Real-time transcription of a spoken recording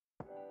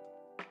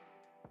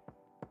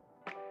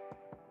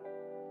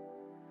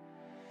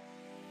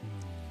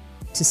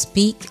To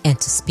speak and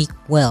to speak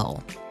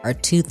well are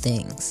two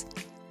things.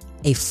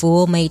 A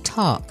fool may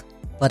talk,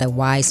 but a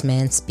wise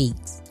man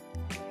speaks.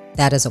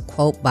 That is a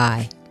quote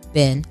by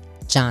Ben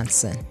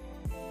Jonson.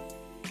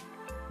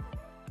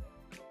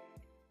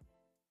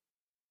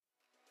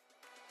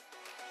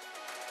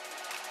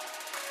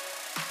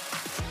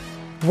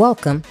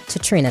 Welcome to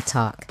Trina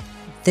Talk.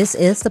 This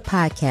is the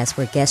podcast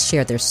where guests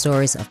share their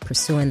stories of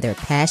pursuing their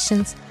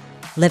passions,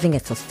 living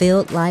a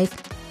fulfilled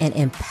life, and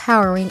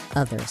empowering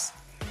others.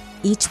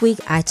 Each week,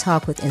 I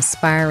talk with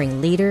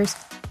inspiring leaders,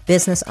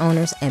 business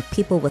owners, and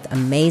people with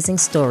amazing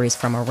stories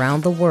from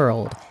around the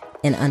world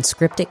in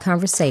unscripted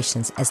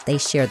conversations as they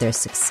share their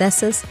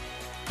successes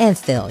and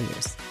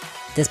failures.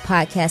 This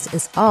podcast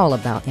is all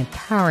about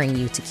empowering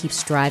you to keep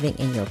striving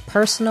in your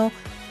personal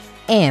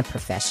and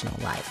professional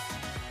life.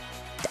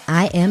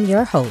 I am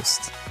your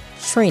host,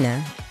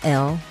 Trina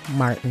L.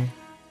 Martin.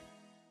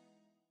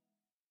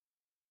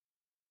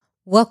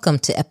 Welcome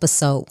to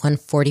episode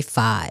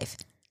 145.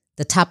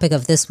 The topic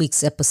of this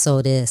week's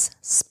episode is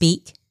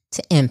Speak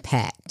to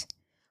Impact.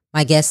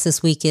 My guest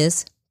this week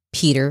is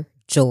Peter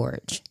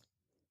George.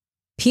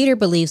 Peter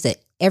believes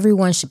that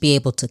everyone should be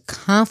able to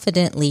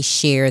confidently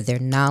share their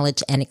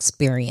knowledge and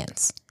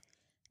experience.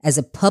 As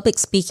a public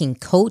speaking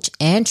coach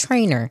and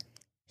trainer,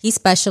 he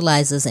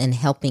specializes in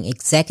helping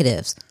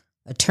executives,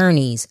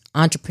 attorneys,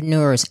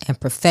 entrepreneurs, and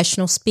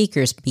professional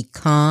speakers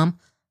become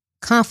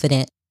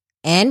confident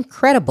and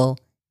credible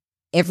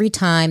every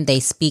time they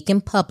speak in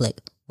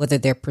public, whether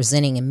they're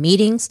presenting in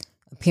meetings,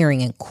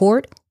 appearing in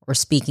court, or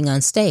speaking on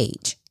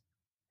stage.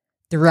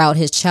 Throughout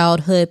his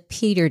childhood,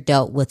 Peter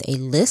dealt with a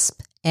lisp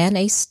and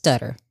a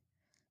stutter.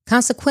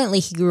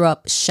 Consequently, he grew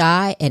up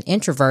shy and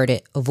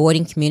introverted,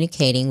 avoiding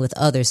communicating with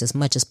others as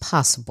much as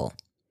possible.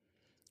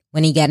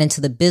 When he got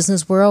into the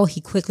business world,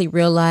 he quickly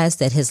realized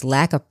that his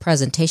lack of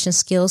presentation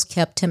skills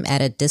kept him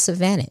at a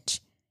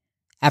disadvantage.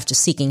 After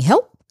seeking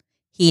help,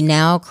 he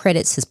now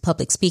credits his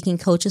public speaking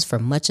coaches for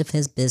much of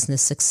his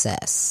business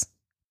success.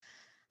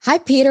 Hi,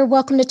 Peter.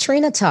 Welcome to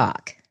Trina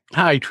Talk.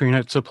 Hi,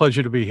 Trina. It's a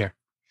pleasure to be here.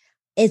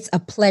 It's a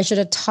pleasure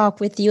to talk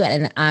with you,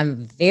 and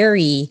I'm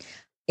very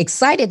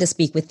excited to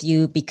speak with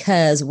you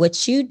because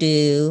what you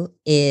do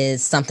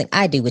is something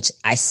I do, which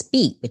I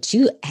speak, but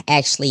you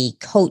actually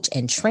coach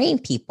and train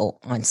people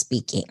on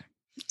speaking.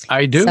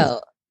 I do.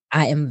 So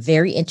I am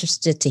very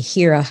interested to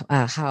hear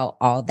how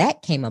all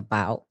that came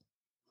about.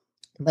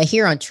 But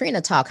here on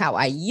Trina Talk, how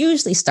I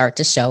usually start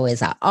the show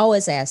is I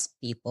always ask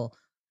people,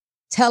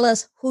 tell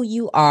us who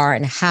you are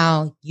and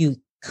how you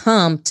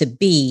come to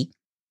be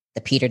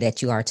the Peter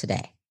that you are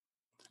today.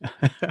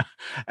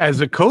 As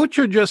a coach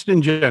or just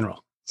in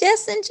general?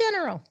 Just in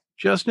general.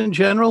 Just in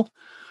general?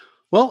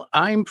 Well,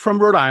 I'm from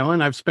Rhode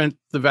Island. I've spent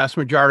the vast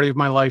majority of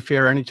my life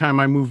here. Anytime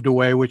I moved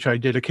away, which I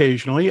did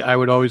occasionally, I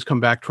would always come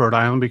back to Rhode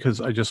Island because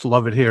I just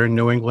love it here in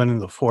New England and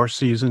the Four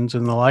Seasons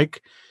and the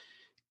like.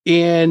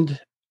 And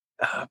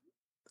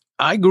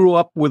I grew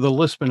up with a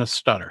lisp and a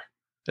stutter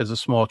as a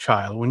small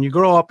child. When you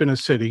grow up in a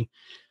city,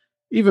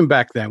 even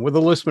back then, with a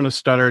lisp and a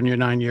stutter and you're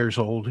 9 years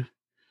old,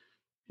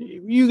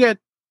 you have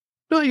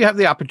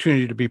the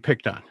opportunity to be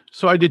picked on.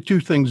 So I did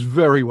two things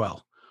very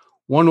well.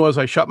 One was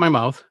I shut my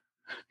mouth.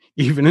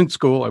 Even in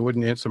school, I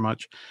wouldn't answer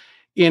much.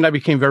 And I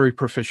became very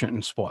proficient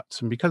in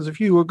sports. And because if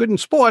you were good in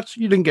sports,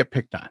 you didn't get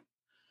picked on.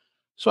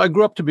 So I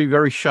grew up to be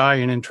very shy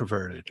and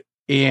introverted.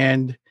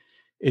 And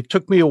it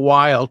took me a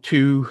while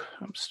I'm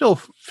still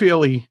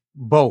fairly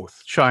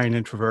both shy and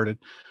introverted,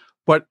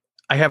 but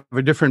I have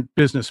a different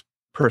business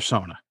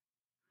persona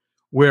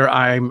where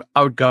I'm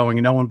outgoing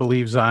and no one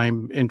believes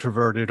I'm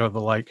introverted or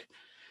the like.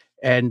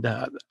 And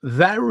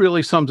that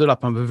really sums it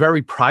up. I'm a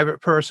very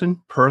private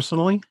person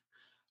personally,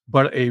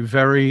 but a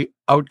very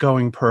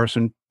outgoing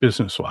person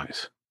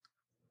business-wise.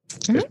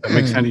 If that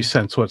makes any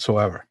sense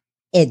whatsoever.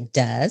 It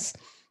does.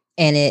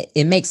 And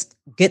it makes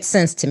good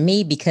sense to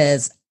me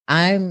because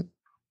I'm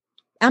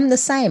the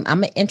same.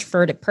 I'm an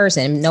introverted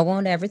person. And no one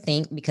would ever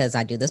think because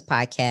I do this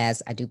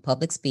podcast, I do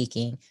public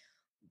speaking,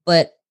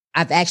 but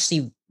I've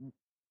actually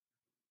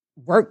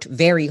worked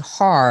very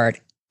hard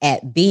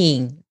at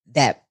being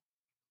that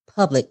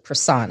public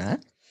persona.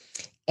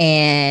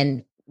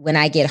 And when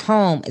I get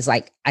home, it's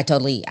like, I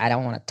don't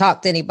want to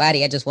talk to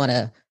anybody. I just want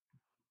to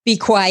be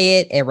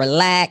quiet and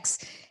relax.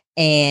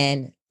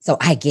 And so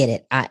I get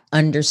it. I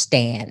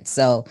understand.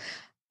 So,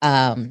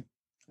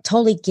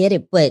 totally get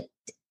it. But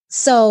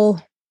so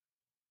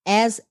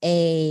as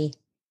a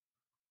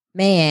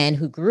man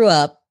who grew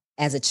up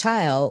as a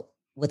child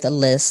with a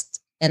lisp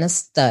and a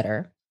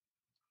stutter,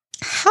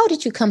 how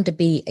did you come to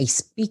be a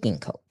speaking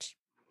coach?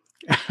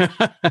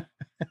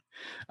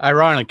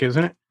 Ironic,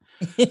 isn't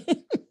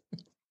it?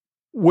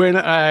 When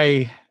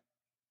I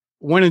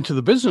went into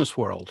the business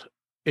world,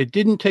 it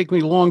didn't take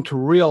me long to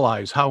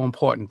realize how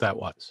important that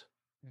was.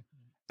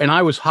 And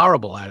I was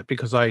horrible at it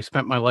because I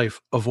spent my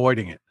life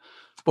avoiding it.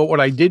 But what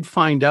I did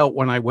find out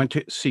when I went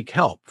to seek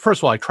help,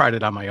 first of all, I tried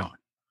it on my own.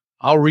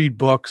 I'll read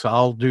books,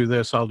 I'll do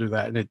this, I'll do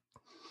that. And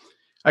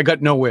I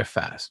got nowhere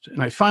fast.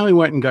 And I finally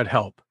went and got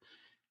help.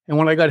 And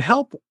when I got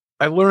help,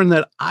 I learned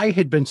that I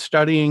had been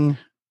studying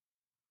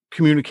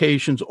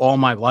communications all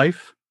my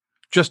life,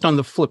 just on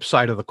the flip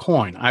side of the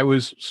coin. I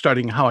was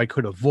studying how I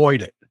could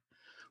avoid it,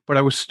 but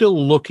I was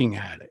still looking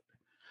at it.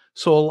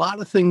 So a lot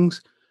of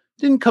things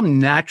didn't come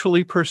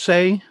naturally per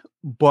se,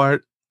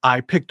 but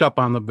I picked up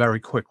on them very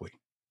quickly.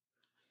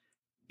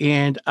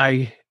 And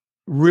I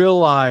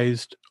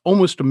realized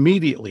almost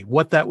immediately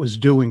what that was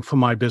doing for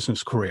my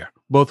business career,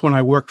 both when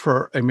I worked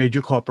for a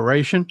major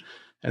corporation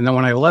and then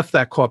when I left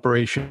that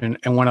corporation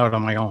and went out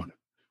on my own.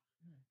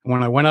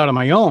 When I went out on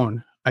my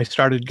own, I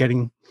started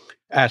getting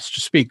asked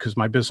to speak because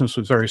my business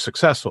was very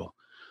successful.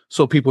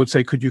 So people would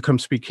say, could you come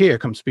speak here,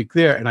 come speak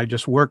there? And I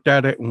just worked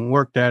at it and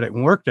worked at it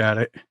and worked at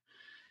it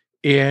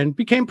and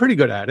became pretty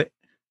good at it.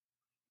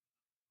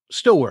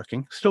 Still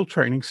working, still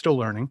training, still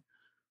learning.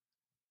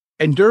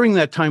 And during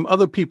that time,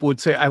 other people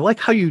would say, I like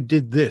how you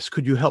did this.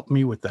 Could you help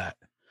me with that?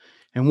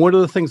 And one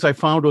of the things I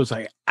found was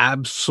I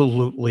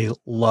absolutely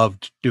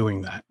loved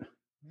doing that.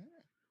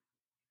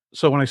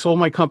 So when I sold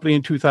my company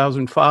in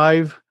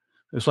 2005,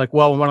 it's like,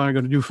 well, what am I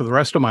going to do for the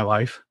rest of my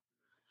life?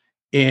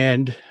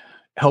 And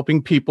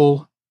helping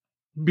people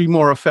be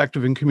more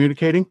effective in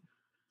communicating,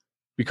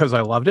 because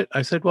I loved it,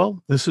 I said,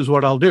 well, this is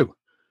what I'll do.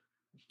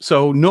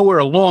 So nowhere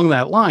along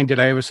that line did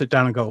I ever sit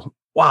down and go,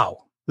 wow,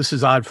 this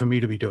is odd for me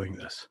to be doing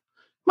this.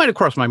 Might have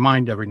crossed my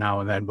mind every now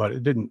and then, but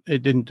it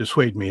didn't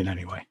dissuade me in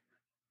any way.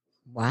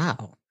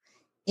 Wow.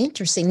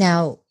 Interesting.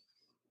 Now,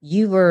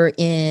 you were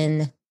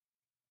in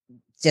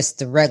just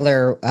the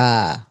regular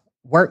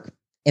work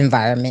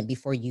environment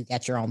before you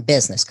got your own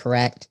business,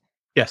 correct?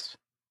 Yes.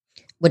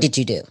 What did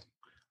you do?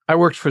 I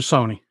worked for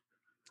Sony.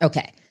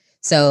 Okay.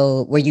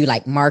 So were you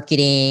like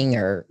marketing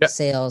or Yep.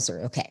 sales or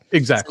okay.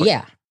 Exactly. So,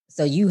 yeah.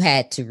 So you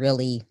had to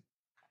really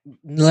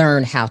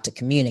learn how to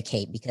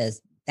communicate,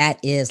 because that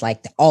is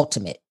like the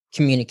ultimate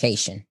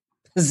communication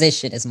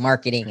position is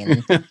marketing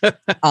and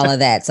all of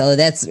that. So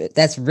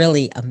that's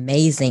really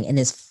amazing. And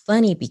it's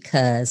funny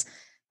because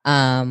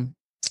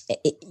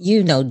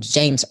you know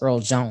James Earl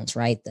Jones,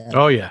 right?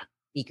 Oh, yeah.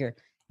 Speaker.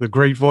 The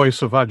great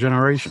voice of our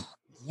generation.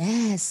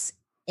 Yes.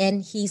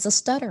 And he's a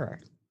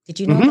stutterer. Did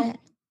you know that?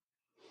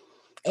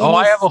 And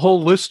I have a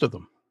whole list of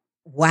them.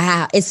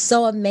 Wow. It's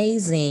so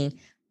amazing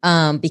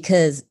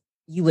because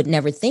you would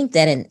never think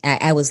that. And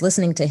I was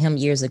listening to him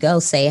years ago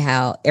say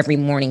how every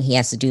morning he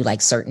has to do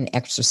like certain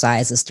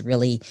exercises to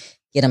really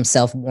get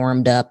himself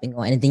warmed up and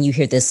going. And then you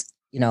hear this,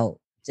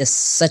 just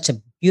such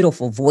a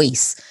beautiful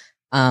voice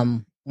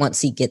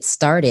once he gets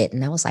started.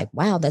 And I was like,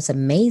 wow, that's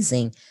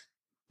amazing.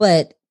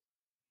 But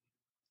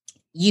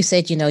you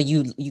said,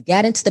 you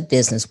got into the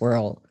business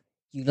world.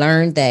 You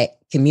learned that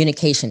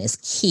communication is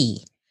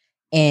key.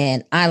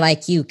 And I,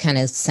 like you, kind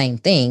of same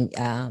thing,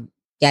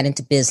 got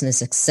into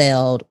business,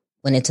 excelled,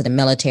 went into the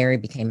military,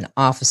 became an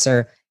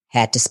officer,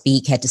 had to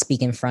speak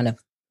in front of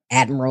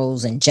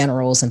admirals and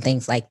generals and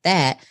things like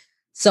that.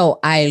 So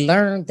I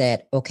learned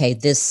that, okay,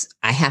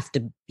 I have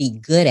to be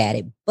good at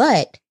it.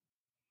 But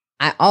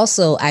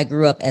I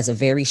grew up as a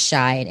very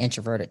shy and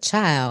introverted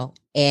child.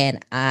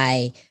 And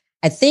I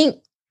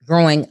think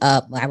growing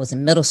up, I was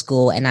in middle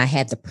school and I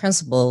had the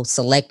principal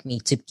select me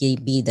to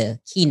be the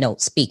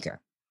keynote speaker.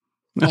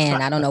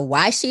 And I don't know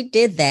why she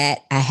did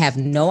that. I have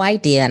no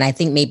idea. And I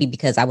think maybe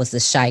because I was the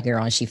shy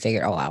girl and she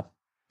figured, oh, I'll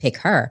pick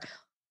her.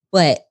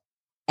 But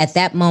at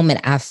that moment,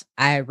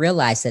 I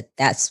realized that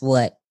that's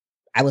what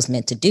I was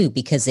meant to do,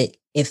 because it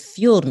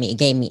fueled me. It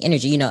gave me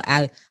energy.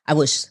 I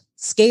was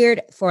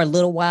scared for a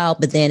little while,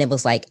 but then it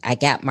was like, I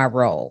got my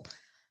role.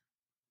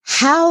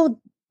 How,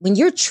 when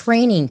you're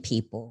training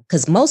people,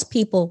 because most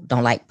people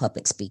don't like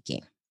public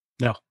speaking.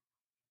 No.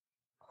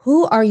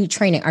 Who are you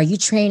training? Are you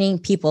training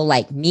people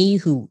like me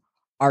who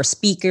are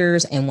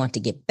speakers and want to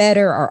get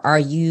better? Or are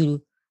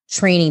you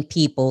training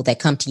people that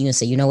come to you and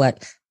say, you know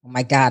what? Oh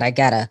my God, I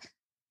got to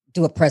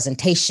do a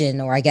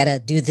presentation or I got to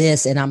do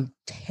this and I'm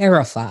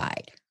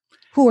terrified.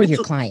 Who are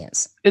your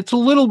clients? It's a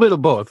little bit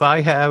of both.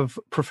 I have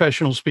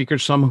professional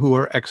speakers, some who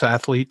are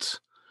ex-athletes,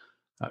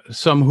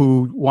 some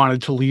who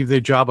wanted to leave their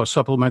job or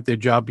supplement their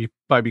job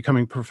by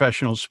becoming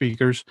professional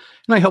speakers.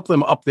 And I help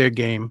them up their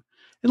game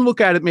and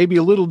look at it maybe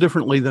a little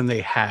differently than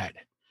they had.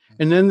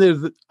 And then there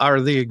are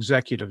the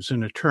executives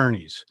and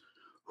attorneys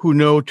who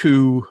know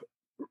to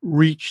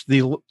reach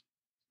the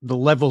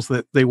levels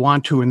that they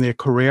want to in their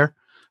career,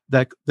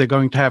 that they're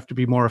going to have to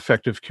be more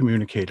effective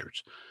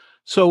communicators.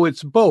 So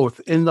it's both.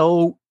 And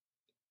though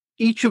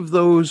each of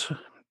those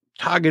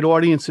target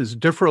audiences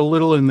differ a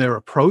little in their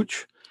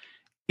approach,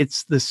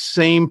 it's the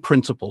same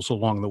principles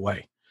along the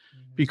way,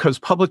 because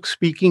public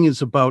speaking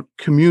is about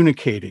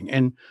communicating.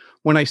 And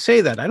when I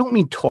say that, I don't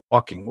mean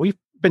talking. We've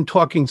been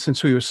talking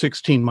since we were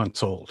 16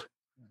 months old.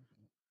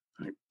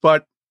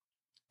 But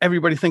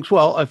everybody thinks,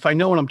 well, if I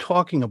know what I'm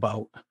talking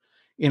about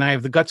and I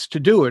have the guts to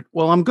do it,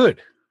 well, I'm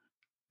good.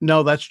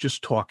 No, that's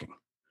just talking.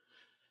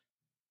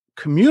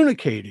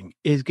 Communicating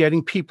is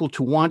getting people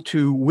to want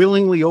to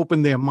willingly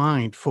open their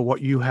mind for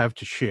what you have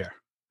to share.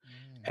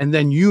 And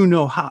then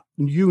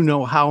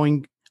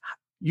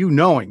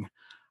knowing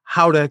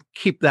how to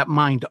keep that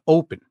mind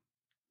open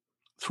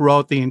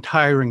throughout the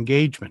entire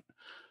engagement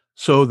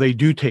so they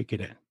do take it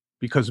in.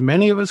 because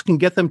many of us can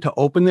get them to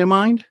open their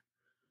mind,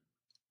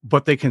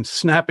 but they can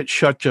snap it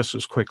shut just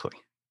as quickly.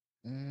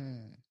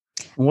 I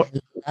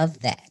love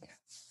that.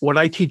 What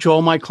I teach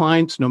all my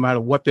clients, no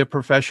matter what their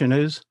profession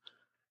is,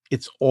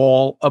 it's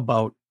all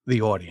about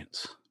the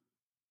audience.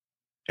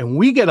 And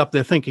we get up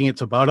there thinking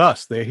it's about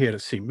us. They're here to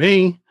see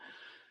me,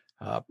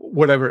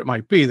 whatever it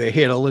might be. They're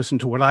here to listen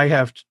to what I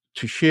have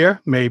to share,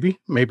 maybe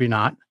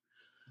not,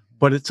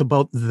 but it's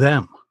about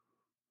them.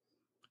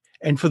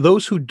 And for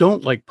those who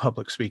don't like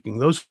public speaking,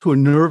 those who are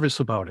nervous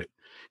about it,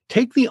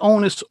 take the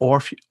onus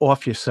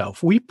off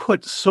yourself. We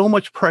put so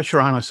much pressure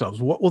on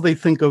ourselves. What will they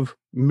think of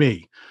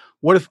me?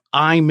 What if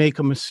I make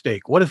a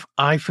mistake? What if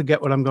I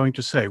forget what I'm going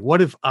to say?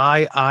 What if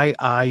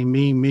I,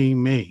 me?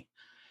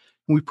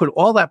 And we put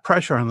all that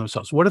pressure on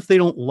themselves. What if they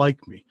don't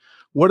like me?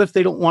 What if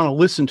they don't want to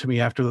listen to me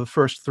after the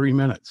first 3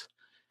 minutes?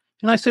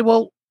 And I say,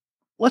 well,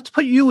 let's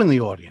put you in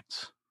the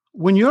audience.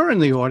 When you're in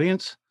the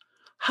audience,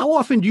 how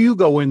often do you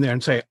go in there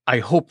and say, I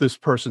hope this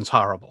person's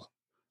horrible?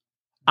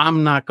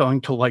 I'm not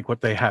going to like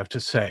what they have to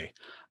say.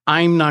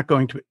 I'm not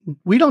going to.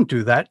 We don't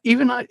do that.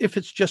 Even if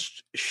it's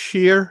just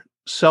sheer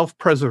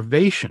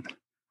self-preservation,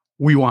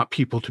 we want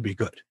people to be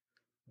good.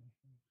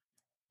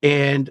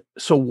 And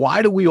so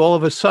why do we all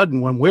of a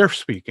sudden, when we're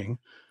speaking,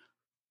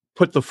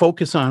 put the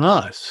focus on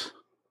us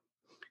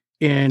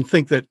and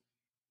think that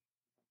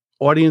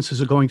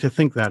audiences are going to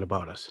think that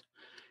about us?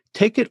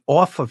 Take it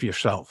off of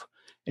yourself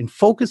and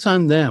focus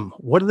on them.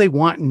 What do they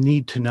want and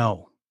need to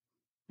know?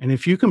 And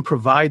if you can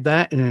provide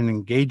that in an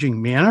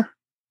engaging manner,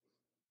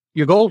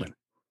 you're golden.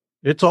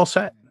 It's all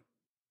set.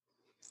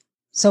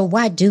 So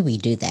why do we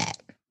do that?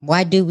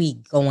 Why do we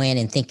go in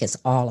and think it's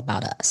all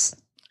about us?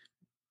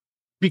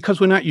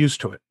 Because we're not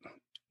used to it.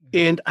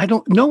 And I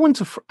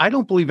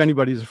don't believe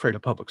anybody's afraid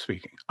of public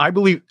speaking. I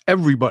believe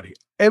everybody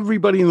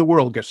in the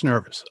world gets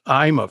nervous.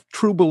 I'm a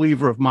true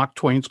believer of Mark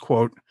Twain's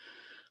quote,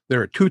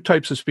 there are two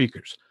types of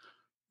speakers,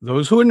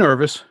 those who are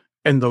nervous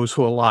and those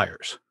who are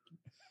liars.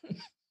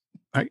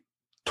 Right?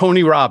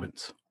 Tony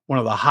Robbins, one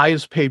of the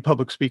highest paid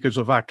public speakers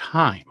of our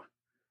time,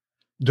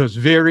 does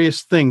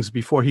various things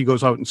before he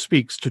goes out and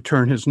speaks to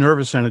turn his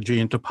nervous energy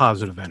into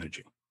positive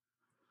energy.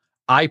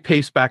 I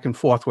pace back and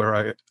forth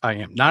where I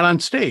am, not on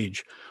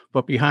stage,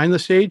 but behind the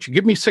stage.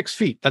 Give me 6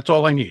 feet. That's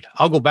all I need.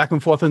 I'll go back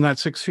and forth in that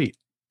 6 feet.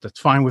 That's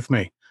fine with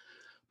me.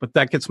 But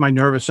that gets my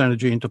nervous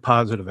energy into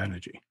positive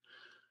energy.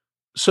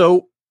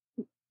 So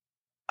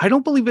I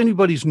don't believe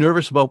anybody's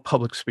nervous about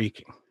public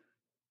speaking.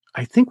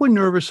 I think we're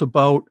nervous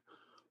about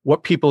how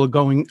people are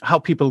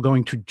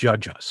going to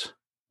judge us.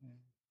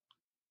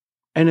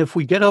 And if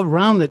we get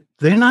around that,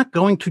 they're not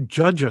going to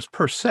judge us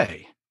per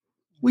se.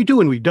 We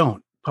do and we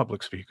don't,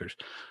 public speakers.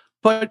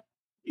 But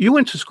you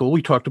went to school.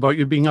 We talked about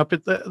you being up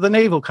at the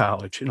Naval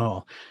College and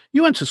all.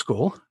 You went to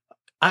school.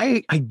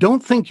 I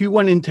don't think you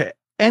went into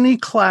any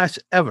class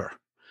ever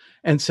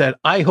and said,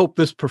 I hope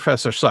this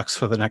professor sucks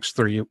for the next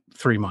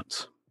three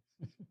months.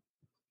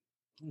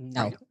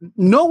 No.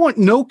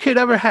 No kid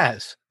ever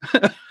has.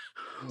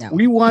 No.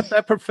 We want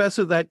that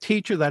professor, that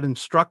teacher, that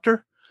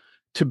instructor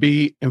to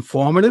be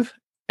informative,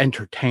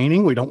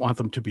 entertaining. We don't want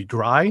them to be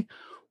dry.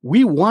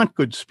 We want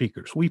good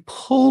speakers. We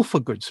pull for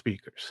good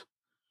speakers.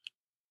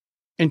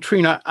 And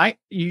Trina,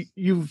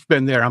 you've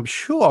been there, I'm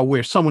sure,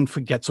 where someone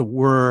forgets a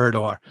word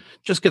or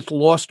just gets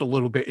lost a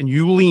little bit, and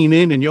you lean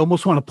in and you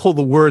almost want to pull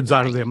the words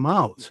out of their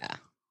mouths. Yeah.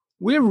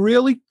 We're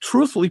really,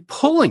 truthfully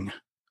pulling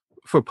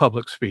for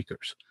public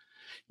speakers.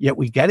 Yet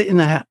we get it in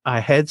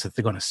our heads that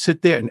they're going to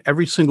sit there and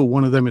every single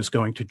one of them is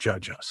going to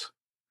judge us.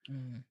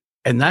 Mm.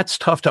 And that's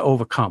tough to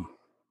overcome.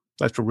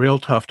 That's real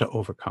tough to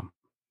overcome.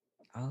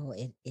 Oh,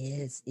 it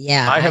is.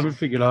 Yeah. I haven't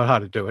figured out how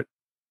to do it.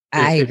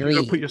 I if agree. If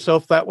you don't put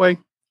yourself that way,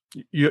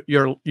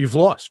 you've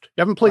lost.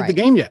 You haven't played the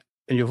game yet,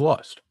 and you've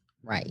lost.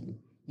 Right.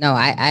 No,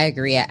 I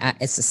agree.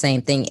 It's the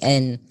same thing,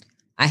 and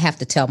I have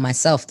to tell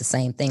myself the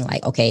same thing.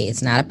 Like, okay,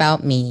 it's not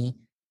about me;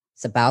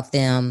 it's about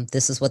them.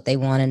 This is what they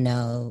want to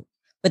know.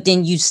 But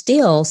then you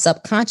still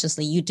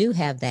subconsciously you do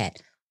have that.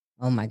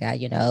 Oh my God,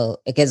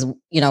 because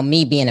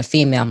me being a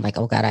female, I'm like,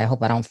 oh God, I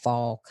hope I don't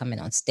fall coming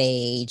on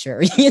stage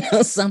or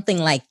something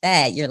like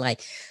that. You're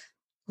like,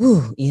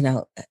 ooh,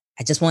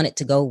 I just want it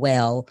to go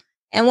well,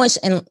 and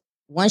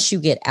once you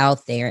get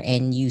out there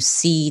and you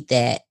see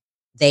that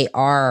they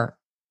are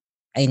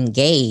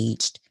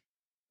engaged,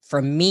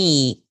 for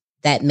me,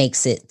 that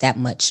makes it that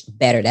much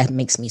better. That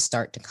makes me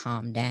start to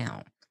calm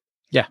down.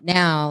 Yeah.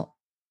 Now,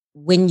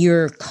 when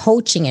you're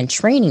coaching and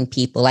training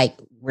people, like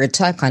we're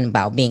talking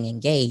about being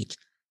engaged,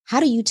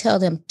 how do you tell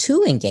them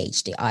to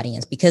engage the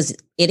audience? Because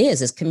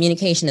it's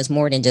communication is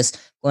more than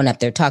just going up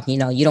there talking.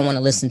 You don't want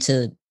to listen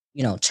to,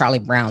 Charlie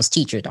Brown's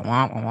teacher,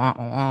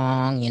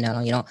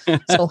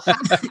 So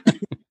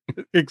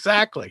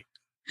Exactly.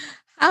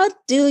 How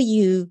do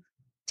you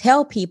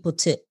tell people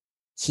to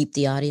keep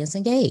the audience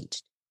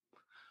engaged?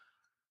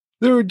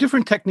 There are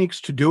different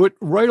techniques to do it.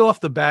 Right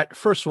off the bat,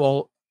 first of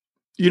all,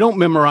 you don't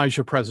memorize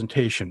your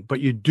presentation, but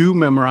you do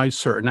memorize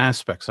certain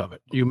aspects of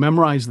it. You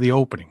memorize the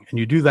opening, and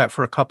you do that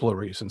for a couple of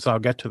reasons. I'll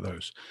get to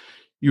those.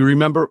 You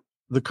remember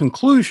the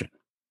conclusion.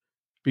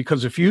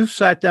 Because if you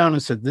sat down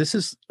and said, this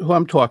is who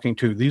I'm talking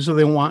to, these are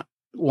their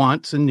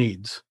wants and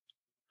needs,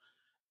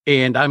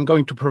 and I'm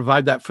going to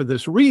provide that for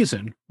this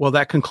reason, well,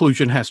 that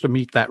conclusion has to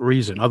meet that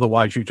reason.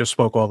 Otherwise, you just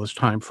spoke all this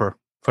time for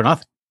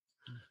nothing.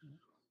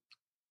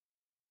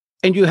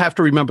 And you have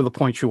to remember the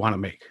points you want to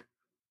make.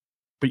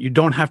 But you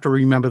don't have to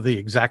remember the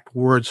exact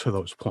words for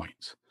those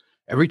points.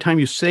 Every time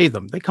you say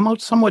them, they come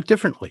out somewhat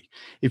differently.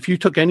 If you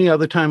took any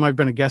other time I've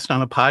been a guest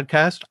on a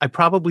podcast, I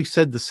probably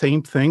said the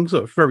same things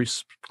or very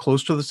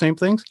close to the same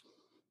things.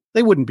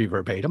 They wouldn't be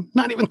verbatim,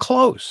 not even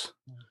close.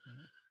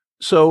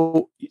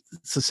 So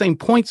it's the same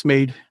points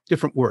made,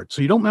 different words.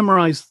 So you don't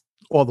memorize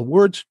all the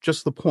words,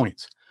 just the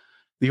points.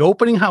 The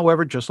opening,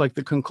 however, just like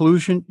the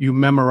conclusion, you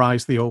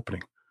memorize the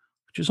opening,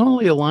 which is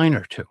only a line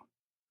or two.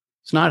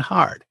 It's not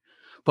hard.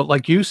 But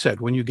like you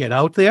said, when you get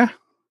out there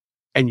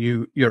and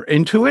you're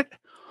into it,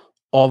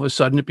 all of a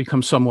sudden it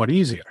becomes somewhat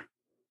easier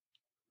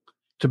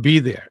to be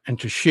there and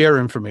to share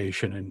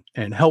information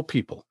and help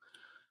people.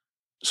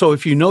 So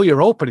if you know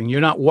your opening,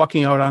 you're not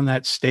walking out on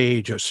that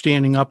stage or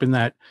standing up in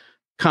that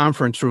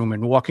conference room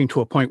and walking to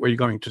a point where you're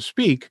going to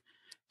speak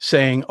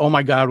saying, oh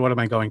my God, what am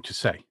I going to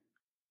say?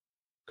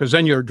 Because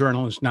then your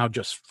adrenaline is now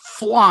just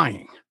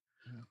flying.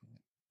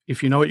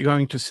 If you know what you're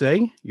going to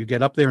say, you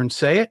get up there and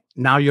say it.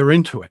 Now you're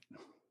into it.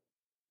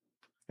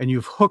 And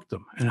you've hooked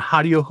them. And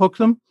how do you hook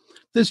them?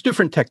 There's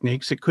different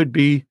techniques. It could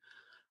be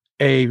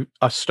a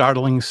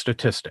startling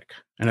statistic.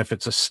 And if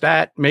it's a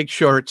stat, make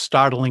sure it's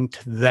startling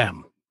to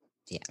them.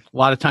 Yeah. A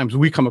lot of times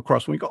we come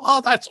across and we go,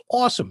 oh, that's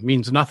awesome.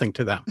 Means nothing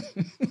to them.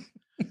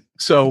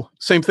 So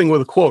same thing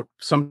with a quote.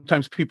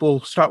 Sometimes people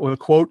start with a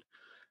quote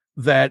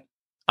that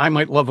I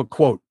might love a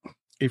quote.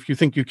 If you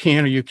think you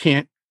can or you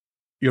can't,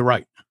 you're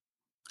right.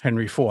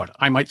 Henry Ford.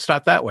 I might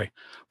start that way.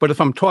 But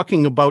if I'm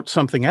talking about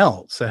something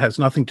else that has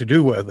nothing to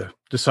do with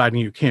deciding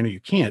you can or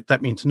you can't,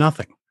 that means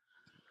nothing.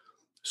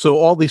 So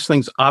all these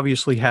things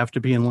obviously have to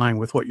be in line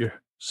with what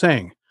you're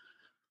saying.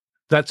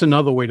 That's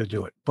another way to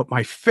do it. But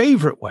my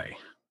favorite way,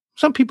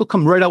 some people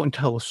come right out and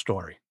tell a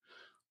story.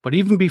 But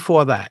even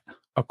before that,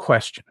 a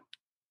question.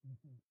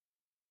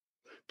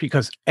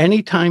 Because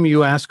anytime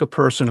you ask a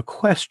person a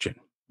question,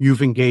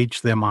 you've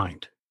engaged their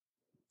mind.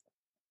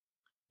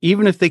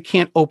 Even if they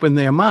can't open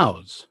their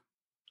mouths,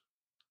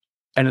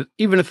 and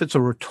even if it's a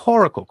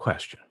rhetorical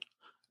question,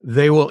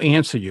 they will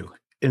answer you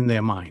in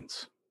their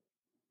minds.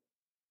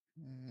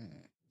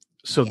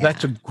 So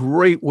that's a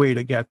great way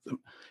to get them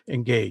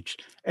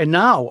engaged. And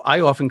now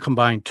I often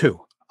combine two.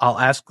 I'll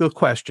ask the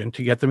question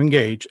to get them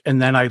engaged, and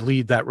then I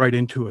lead that right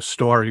into a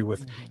story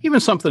with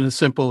even something as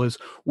simple as,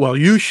 well,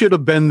 you should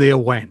have been there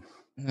when.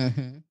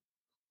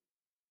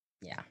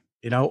 Yeah.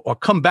 You know, or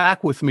come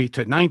back with me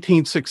to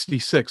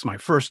 1966, my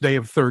first day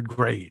of third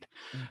grade.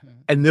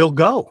 And they'll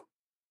go.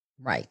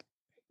 Right.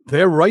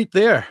 They're right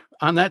there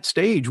on that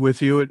stage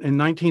with you in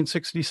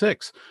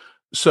 1966.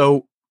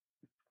 So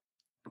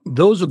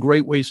those are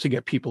great ways to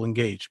get people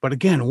engaged. But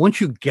again,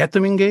 once you get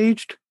them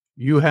engaged,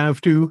 you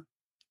have to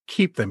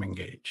keep them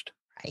engaged.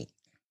 Right.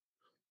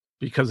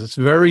 Because it's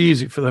very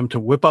easy for them to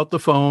whip out the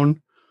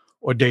phone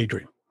or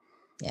daydream.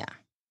 Yeah.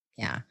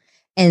 Yeah.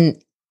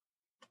 And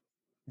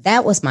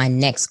that was my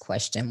next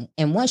question.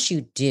 And once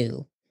you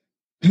do,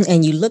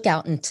 and you look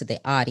out into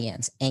the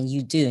audience and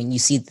you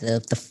see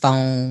the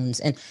phones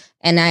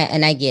and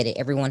I get it.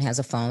 Everyone has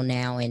a phone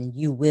now, and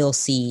you will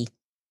see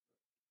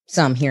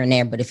some here and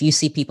there. But if you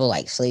see people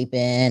like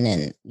sleeping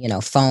and,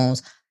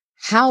 phones,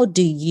 how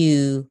do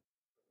you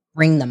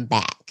bring them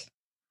back?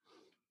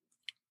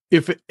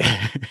 If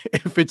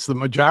it's the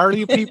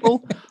majority of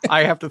people,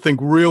 I have to think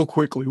real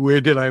quickly, where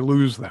did I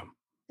lose them?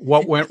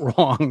 What went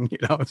wrong?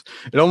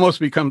 It almost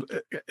becomes,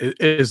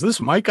 is this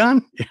mic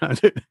on?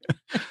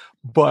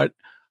 But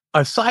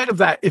aside of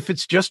that, if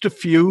it's just a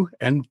few,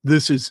 and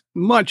this is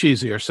much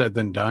easier said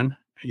than done,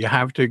 you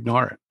have to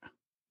ignore it.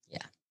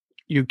 Yeah.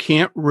 You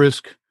can't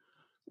risk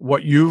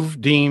what you've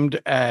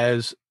deemed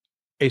as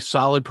a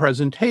solid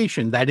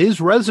presentation that is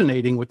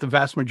resonating with the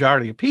vast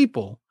majority of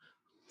people.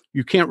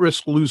 You can't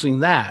risk losing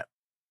that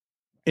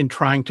in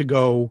trying to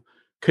go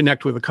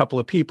connect with a couple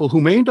of people who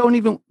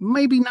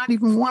maybe not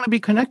even want to be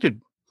connected.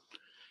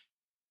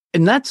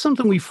 And that's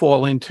something we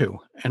fall into.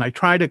 And I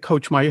try to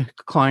coach my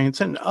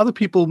clients, and other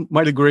people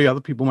might agree,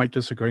 other people might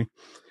disagree.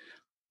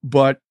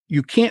 But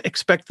you can't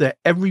expect that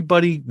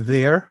everybody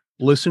there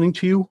listening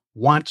to you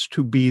wants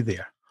to be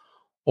there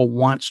or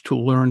wants to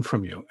learn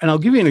from you. And I'll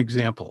give you an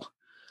example.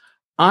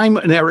 I'm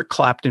an Eric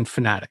Clapton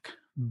fanatic.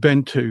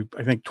 Been to,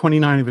 I think,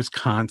 29 of his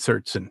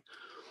concerts. And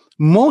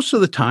most of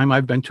the time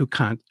I've been to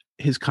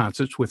his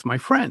concerts with my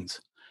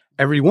friends.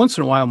 Every once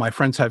in a while, my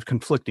friends have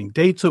conflicting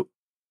dates or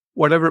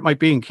whatever it might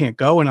be and can't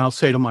go. And I'll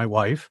say to my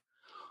wife,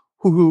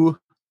 who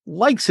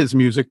likes his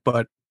music,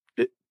 but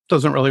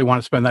doesn't really want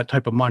to spend that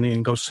type of money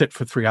and go sit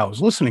for 3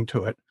 hours listening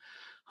to it,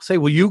 I'll say,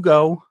 will you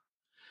go?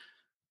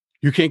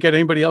 You can't get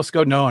anybody else to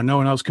go? No, and no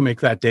one else can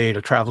make that date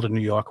or travel to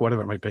New York,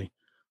 whatever it might be.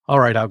 All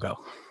right, I'll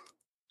go.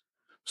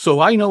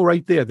 So I know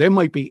right there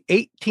might be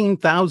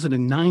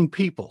 18,009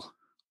 people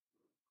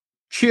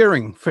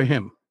cheering for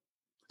him.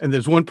 And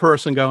there's one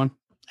person going,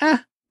 Yeah.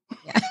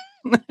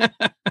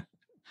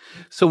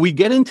 So we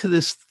get into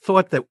this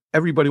thought that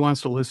everybody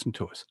wants to listen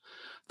to us.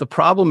 The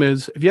problem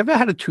is, have you ever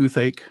had a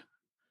toothache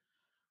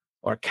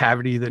or a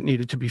cavity that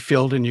needed to be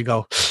filled and you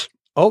go,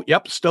 oh,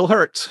 yep, still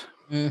hurts.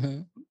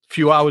 Mm-hmm. A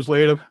few hours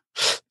later,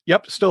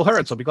 yep, still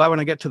hurts. I'll be glad when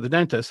I get to the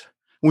dentist.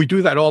 We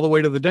do that all the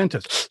way to the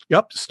dentist.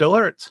 Yep, still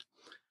hurts.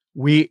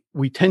 We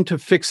tend to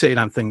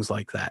fixate on things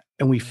like that.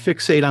 And we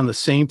fixate on the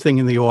same thing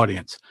in the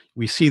audience.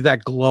 We see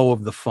that glow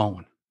of the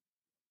phone.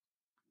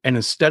 And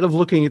instead of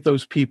looking at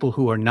those people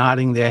who are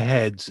nodding their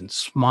heads and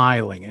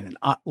smiling and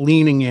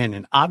leaning in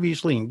and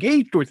obviously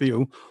engaged with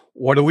you,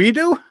 what do?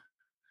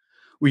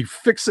 We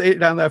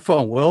fixate on that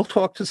phone. We'll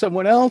talk to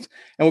someone else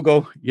and we'll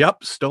go,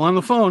 yep, still on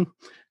the phone.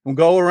 We'll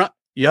go around,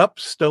 yep,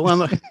 still on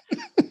the...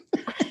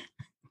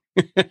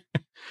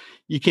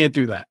 You can't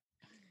do that.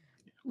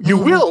 You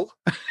will.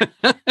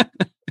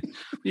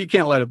 You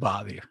can't let it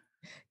bother you.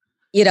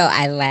 You know,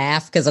 I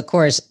laugh because, of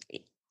course,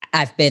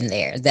 I've been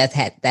there. That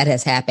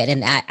has happened.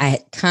 And I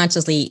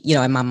consciously, you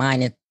know, in my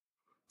mind,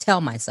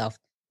 tell myself,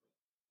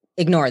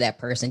 ignore that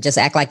person. Just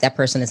act like that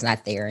person is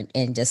not there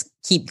and just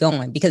keep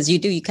going. Because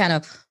you kind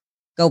of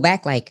go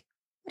back like,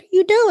 what are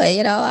you doing?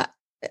 You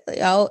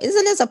know,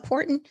 isn't this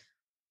important?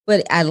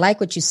 But I like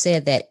what you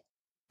said, that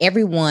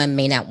everyone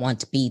may not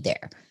want to be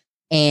there.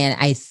 And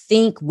I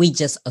think we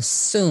just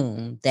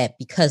assume that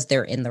because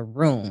they're in the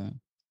room,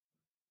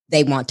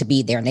 they want to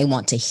be there and they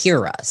want to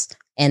hear us.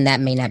 And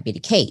that may not be the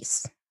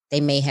case.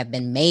 They may have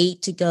been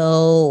made to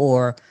go,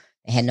 or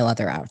they had no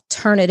other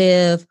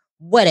alternative,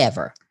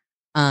 whatever.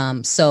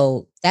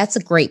 So that's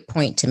a great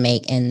point to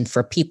make. And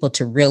for people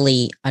to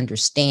really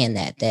understand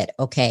that,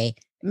 okay,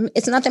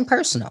 it's nothing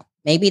personal.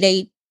 Maybe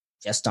they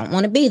just don't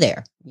want to be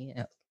there. You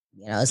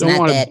know, it's Don't not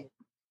wanna- that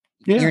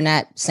Yeah. you're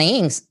not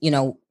saying,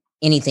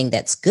 anything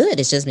that's good.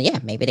 It's just,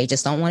 maybe they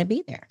just don't want to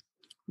be there.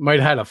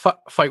 Might have had a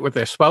fight with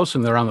their spouse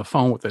and they're on the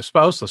phone with their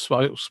spouse. The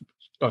spouse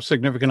or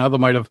significant other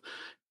might have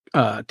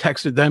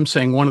texted them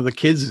saying one of the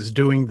kids is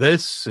doing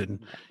this,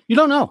 and you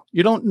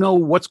don't know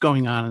what's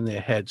going on in their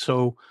head.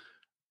 So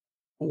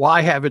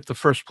why have it? The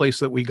first place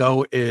that we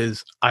go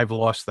is, I've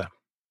lost them.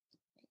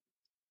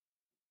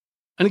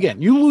 And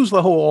again, you lose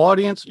the whole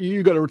audience.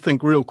 You got to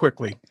think real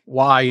quickly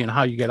why and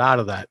how you get out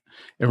of that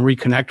and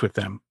reconnect with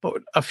them.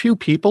 But a few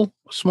people,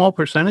 a small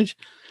percentage,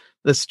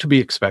 that's to be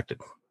expected.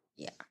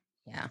 Yeah.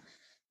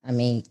 I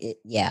mean,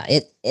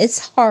 it's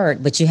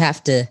hard, but you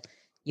have to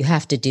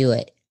do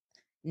it.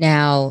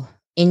 Now,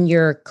 in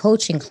your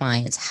coaching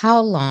clients, how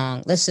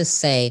long, let's just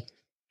say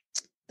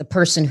the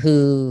person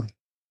who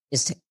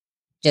is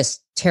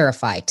just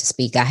terrified to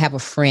speak. I have a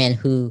friend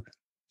who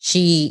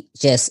she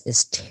just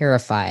is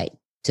terrified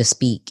to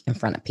speak in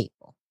front of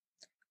people.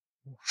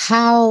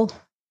 How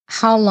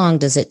long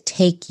does it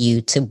take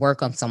you to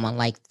work on someone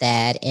like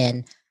that?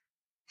 And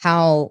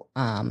how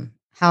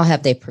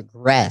have they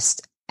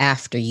progressed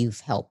after you've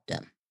helped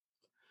them?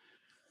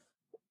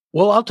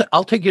 Well,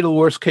 I'll take you to the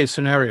worst case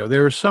scenario.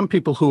 There are some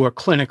people who are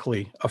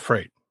clinically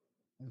afraid.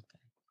 Okay.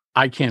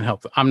 I can't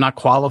help them. I'm not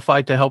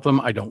qualified to help them.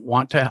 I don't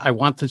want to. I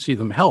want to see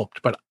them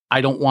helped, but I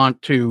don't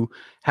want to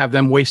have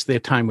them waste their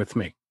time with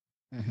me.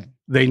 Mm-hmm.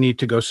 They need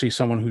to go see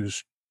someone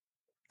who's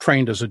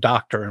trained as a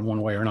doctor in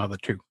one way or another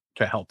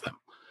to help them.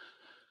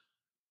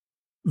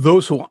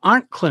 Those who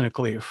aren't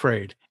clinically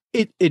afraid,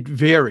 it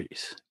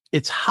varies.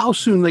 It's how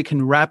soon they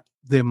can wrap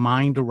their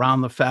mind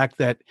around the fact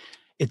that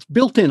it's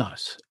built in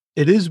us.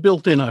 It is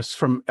built in us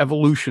from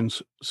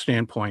evolution's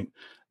standpoint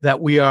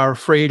that we are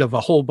afraid of a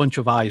whole bunch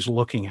of eyes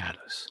looking at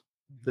us.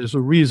 There's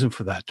a reason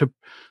for that,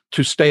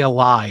 to stay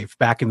alive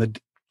back in the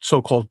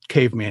so-called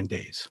caveman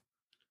days.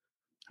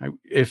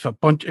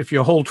 If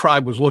your whole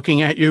tribe was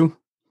looking at you,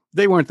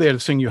 they weren't there to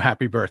sing you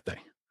happy birthday.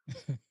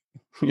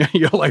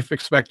 Your life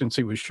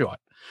expectancy was short.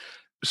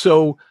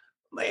 So,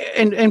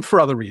 and for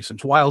other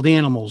reasons,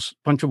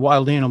 bunch of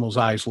wild animals'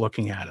 eyes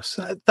looking at us.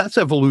 That's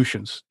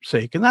evolution's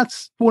sake. And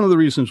that's one of the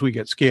reasons we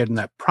get scared in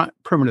that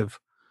primitive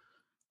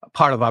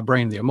part of our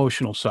brain, the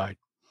emotional side.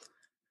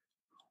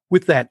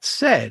 With that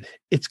said,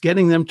 it's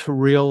getting them to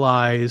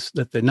realize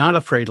that they're not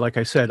afraid, like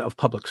I said, of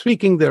public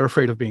speaking. They're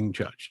afraid of being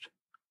judged.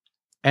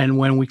 And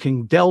when we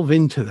can delve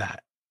into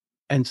that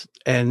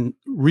and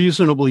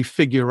reasonably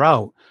figure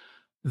out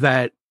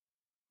that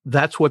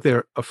that's what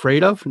they're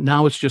afraid of,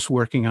 now it's just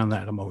working on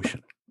that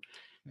emotion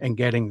and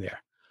getting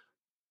there.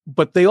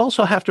 But they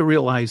also have to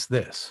realize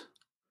this.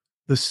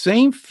 The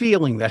same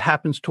feeling that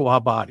happens to our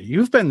body.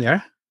 You've been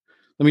there.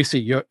 Let me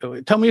see.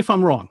 Tell me if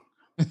I'm wrong.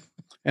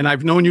 And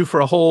I've known you for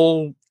a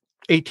whole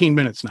 18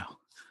 minutes now.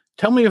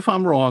 Tell me if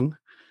I'm wrong.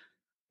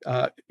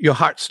 Your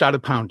heart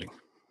started pounding.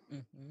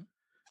 Mm-hmm.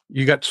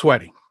 You got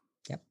sweaty.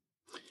 Yep.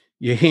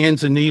 Your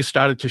hands and knees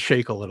started to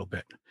shake a little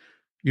bit.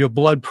 Your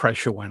blood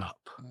pressure went up.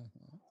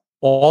 Mm-hmm.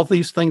 All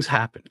these things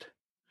happened.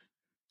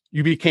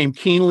 You became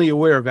keenly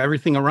aware of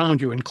everything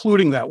around you,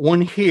 including that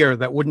one hair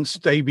that wouldn't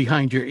stay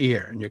behind your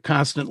ear. And you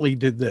constantly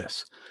did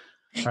this,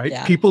 right?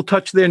 Yeah. People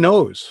touch their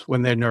nose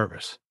when they're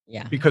nervous.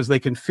 Yeah. Because they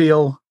can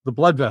feel the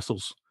blood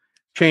vessels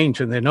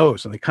change in their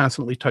nose, and they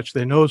constantly touch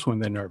their nose when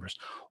they're nervous.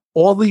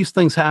 All these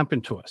things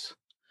happen to us.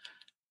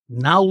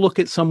 Now look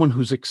at someone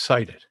who's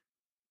excited.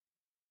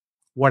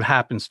 What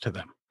happens to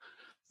them?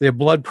 Their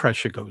blood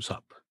pressure goes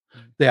up.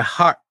 Their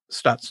heart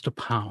starts to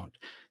pound.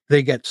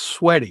 They get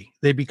sweaty.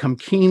 They become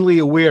keenly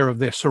aware of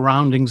their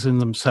surroundings and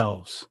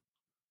themselves.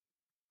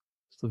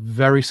 It's the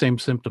very same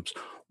symptoms.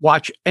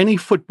 Watch any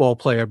football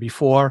player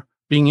before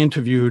being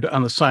interviewed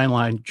on the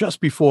sideline just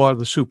before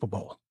the Super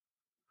Bowl.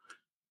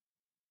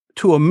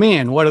 To a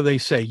man, what do they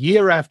say?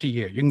 Year after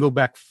year. You can go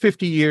back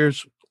 50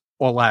 years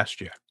or last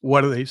year.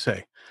 What do they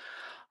say?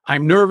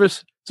 I'm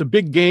nervous. It's a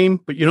big game,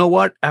 but you know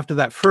what? After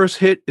that first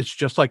hit, it's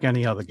just like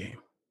any other game.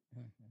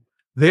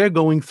 They're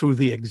going through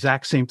the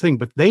exact same thing,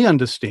 but they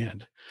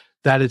understand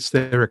that it's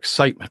their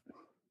excitement,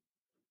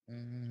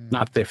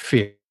 not their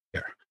fear.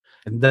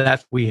 And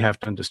that we have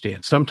to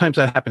understand. Sometimes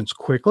that happens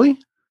quickly,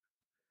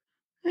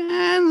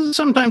 and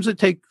sometimes it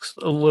takes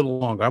a little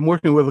longer. I'm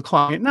working with a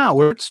client now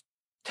where it's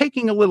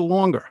taking a little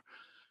longer.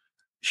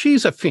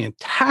 She's a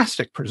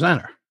fantastic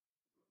presenter.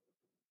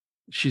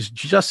 She's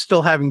just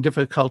still having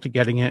difficulty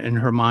getting it in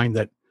her mind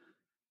that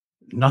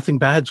nothing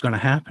bad's going to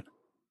happen.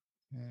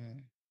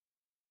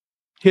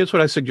 Here's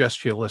what I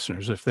suggest to your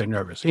listeners if they're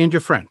nervous. And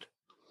your friend,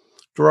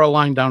 draw a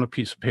line down a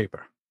piece of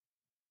paper.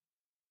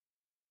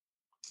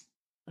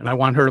 And I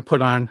want her to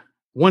put on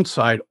one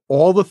side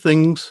all the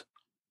things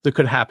that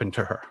could happen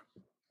to her.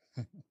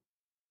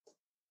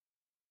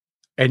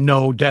 And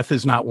no, death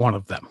is not one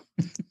of them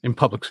in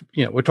public.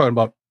 We're talking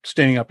about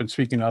standing up and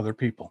speaking to other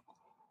people.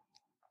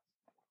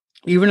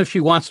 Even if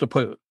she wants to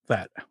put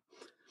that,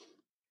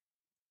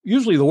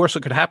 usually the worst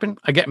that could happen,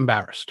 I get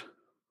embarrassed.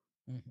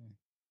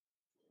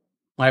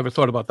 I have a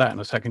thought about that in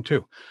a second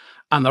too.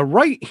 On the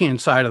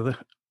right-hand side of the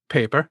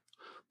paper,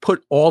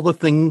 put all the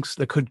things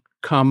that could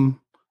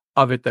come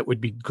of it that would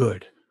be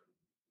good.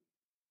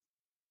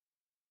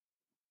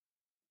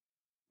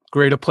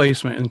 Greater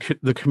placement in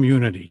the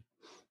community,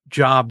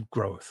 job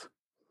growth,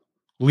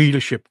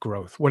 leadership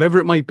growth, whatever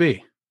it might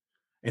be.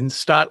 And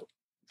start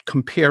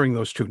comparing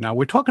those two. Now,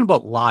 we're talking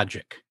about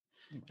logic.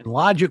 And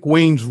logic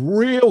wanes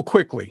real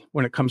quickly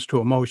when it comes to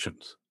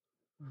emotions.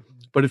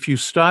 But if you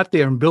start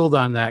there and build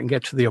on that and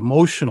get to the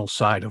emotional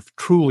side of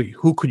truly,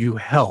 who could you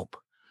help?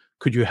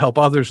 Could you help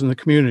others in the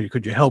community?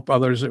 Could you help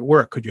others at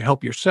work? Could you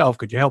help yourself?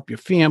 Could you help your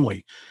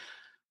family?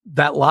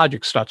 That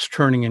logic starts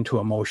turning into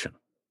emotion.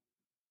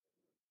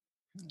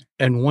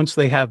 And once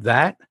they have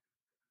that,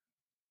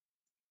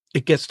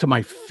 it gets to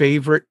my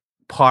favorite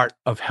part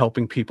of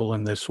helping people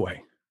in this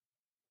way.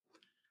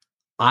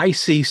 I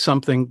see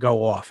something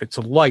go off. It's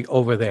a light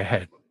over their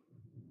head.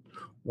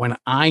 When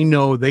I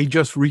know they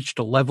just reached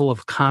a level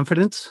of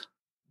confidence,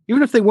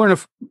 even if they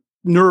weren't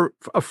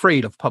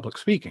afraid of public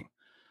speaking,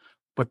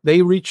 but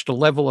they reached a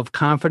level of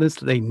confidence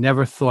that they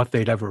never thought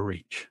they'd ever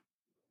reach.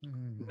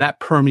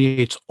 That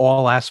permeates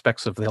all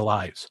aspects of their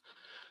lives.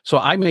 So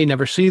I may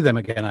never see them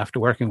again after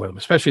working with them,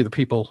 especially the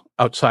people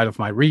outside of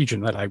my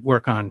region that I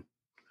work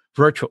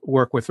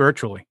with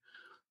virtually.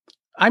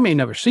 I may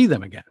never see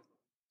them again,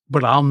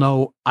 but I'll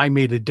know I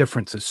made a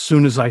difference as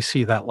soon as I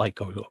see that light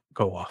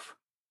go off.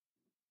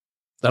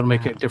 That'll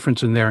make a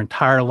difference in their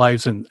entire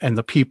lives and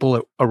the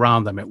people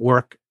around them at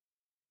work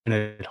and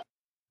at home.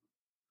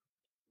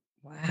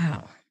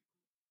 Wow.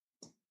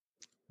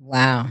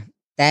 Wow.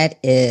 That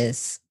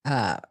is,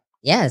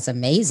 it's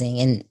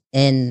amazing.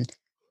 And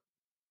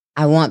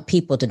I want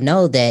people to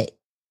know that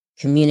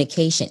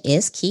communication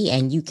is key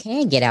and you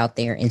can get out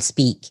there and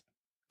speak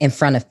in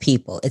front of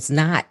people. It's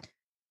not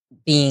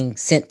being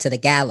sent to the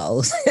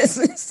gallows.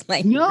 It's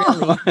like, no.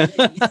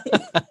 Really?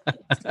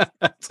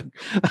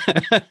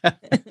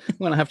 I'm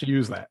going to have to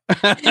use that.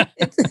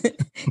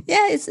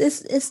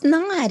 It's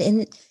not.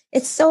 And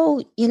it's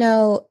so,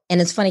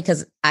 and it's funny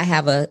because I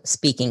have a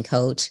speaking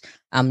coach.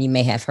 You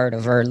may have heard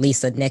of her,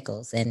 Lisa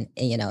Nichols. And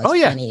it's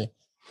funny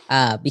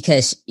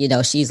because,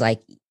 she's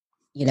like,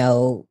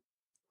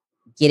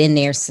 get in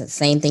there.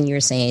 Same thing you're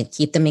saying,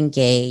 keep them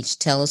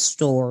engaged, tell a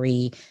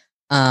story.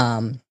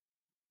 And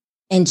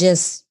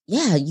just,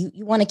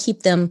 you want to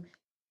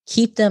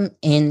keep them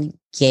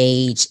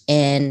engaged.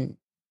 And,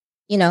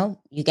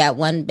 you got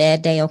one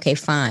bad day. Okay,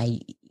 fine.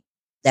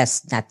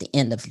 That's not the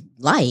end of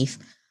life.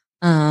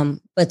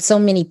 But so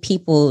many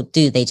people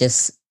do, they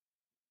just,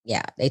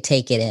 they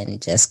take it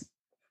and just,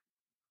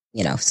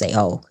 say,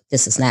 oh,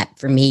 this is not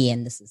for me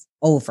and this is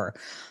over.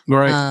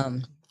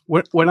 Right.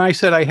 When I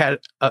said I had,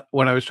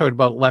 when I was talking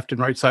about left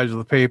and right sides of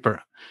the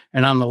paper,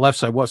 and on the left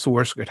side, what's the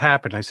worst that could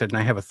happen? I said, and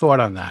I have a thought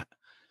on that.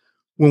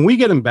 When we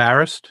get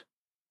embarrassed,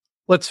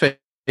 let's face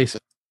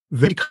it,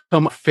 they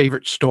become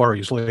favorite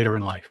stories later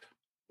in life.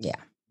 Yeah.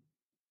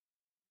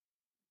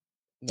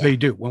 They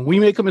do. When we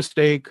make a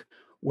mistake,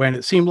 when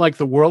it seemed like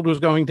the world was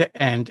going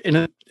to end in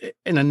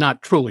a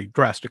not truly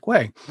drastic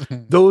way,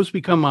 those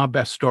become our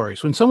best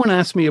stories. When someone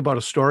asks me about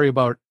a story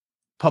about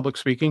public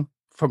speaking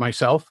for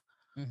myself,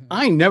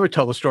 I never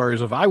tell the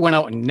stories of I went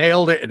out and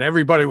nailed it and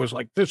everybody was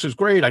like, this is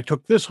great. I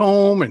took this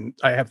home and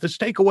I have this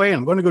takeaway and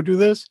I'm going to go do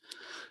this.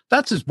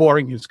 That's as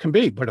boring as can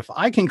be. But if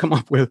I can come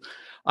up with,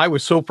 I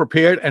was so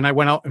prepared and I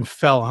went out and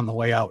fell on the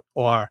way out,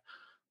 or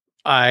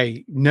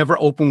I never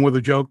open with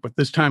a joke, but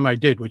this time I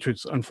did, which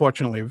was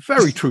unfortunately a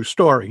very true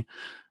story.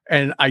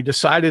 And I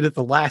decided at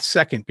the last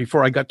second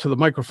before I got to the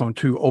microphone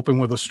to open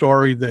with a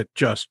story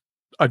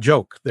a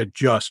joke that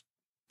just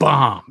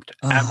bombed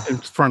in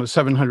front of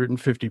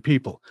 750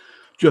 people,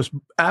 just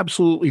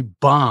absolutely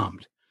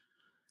bombed.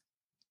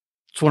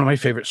 It's one of my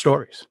favorite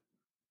stories.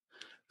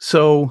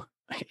 So,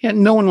 yeah,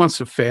 no one wants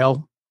to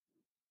fail,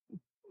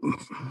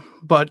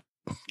 but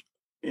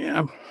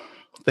yeah,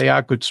 they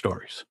are good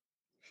stories.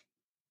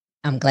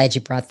 I'm glad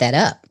you brought that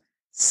up.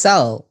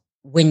 So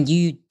when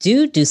you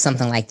do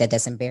something like that,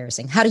 that's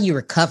embarrassing, how do you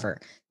recover?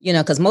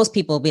 Because most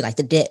people will be like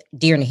the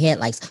deer in the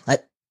headlights,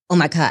 like, oh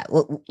my God,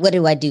 what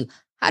do I do?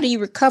 How do you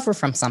recover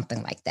from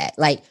something like that?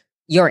 Like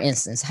your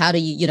instance, how do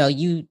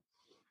you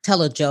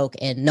tell a joke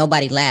and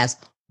nobody laughs?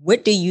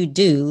 What do you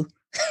do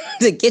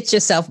to get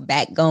yourself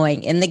back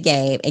going in the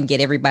game and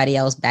get everybody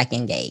else back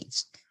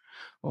engaged?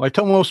 Well, I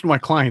tell most of my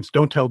clients,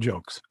 don't tell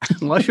jokes.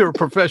 Unless you're a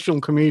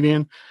professional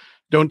comedian,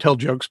 don't tell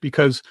jokes,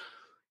 because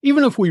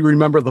even if we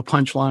remember the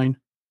punchline,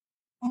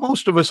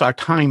 most of us, our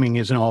timing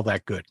isn't all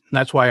that good. And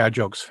that's why our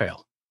jokes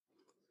fail.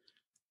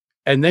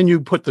 And then you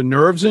put the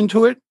nerves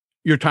into it,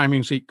 your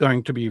timing's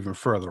going to be even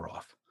further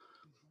off.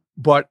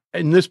 But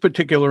in this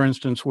particular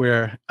instance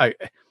where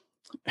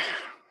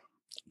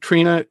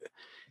Trina,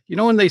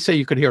 when they say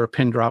you could hear a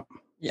pin drop?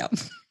 Yep.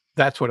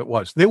 That's what it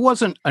was. There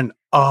wasn't an,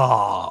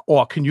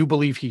 or can you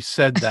believe he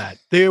said that?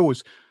 There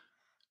was,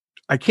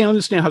 I can't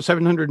understand how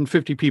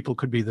 750 people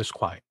could be this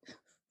quiet.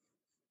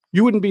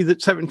 You wouldn't be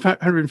that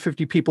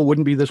 750 people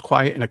wouldn't be this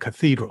quiet in a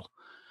cathedral.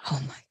 Oh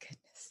my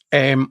goodness.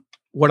 And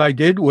what I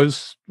did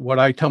was what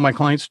I tell my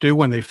clients to do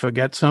when they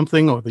forget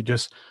something, or they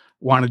just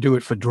want to do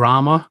it for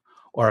drama,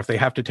 or if they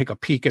have to take a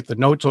peek at the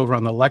notes over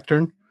on the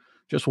lectern,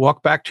 just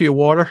walk back to your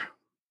water,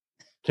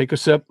 take a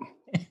sip,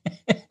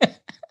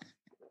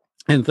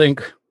 and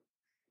think,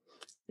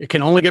 it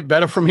can only get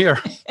better from here.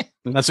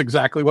 And that's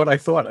exactly what I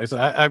thought. I said,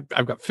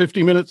 I've got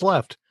 50 minutes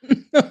left.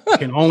 It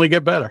can only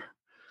get better.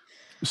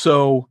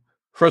 So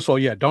first of all,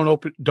 yeah,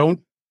 don't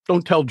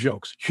tell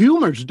jokes.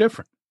 Humor's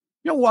different.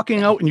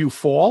 Walking out and you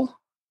fall,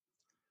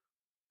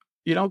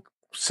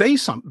 say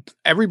something.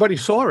 Everybody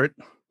saw it,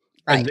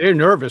 right, and they're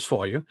nervous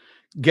for you.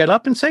 Get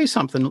up and say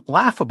something.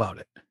 Laugh about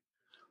it.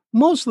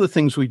 Most of the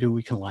things we do,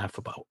 we can laugh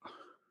about.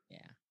 Yeah.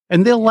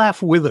 And they'll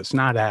laugh with us,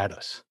 not at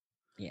us.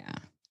 Yeah.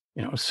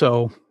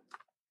 So,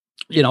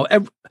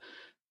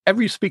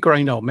 every speaker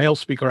I know, male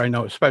speaker I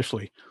know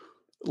especially,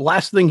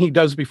 last thing he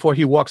does before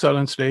he walks out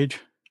on stage,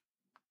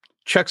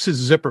 checks his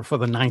zipper for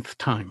the 9th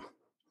time.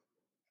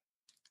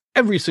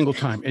 Every single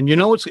time. And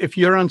if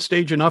you're on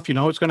stage enough,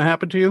 what's going to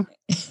happen to you?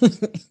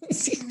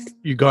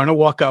 You're going to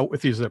walk out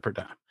with your zipper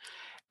down.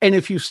 And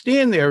if you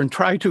stand there and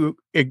try to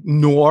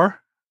ignore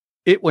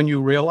it when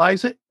you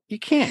realize it, you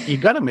can't. You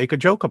got to make a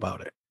joke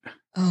about it.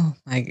 Oh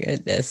my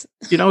goodness.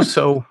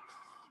 So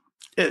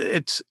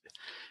it's,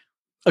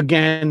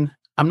 again,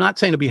 I'm not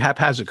saying to be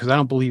haphazard, because I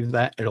don't believe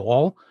that at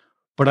all,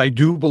 but I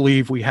do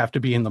believe we have to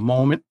be in the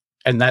moment.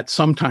 And that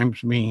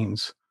sometimes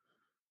means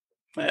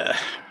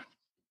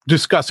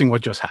discussing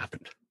what just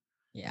happened.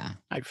 Yeah.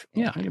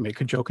 You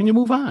make a joke and you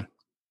move on.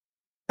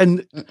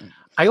 And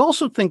I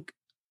also think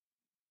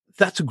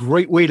that's a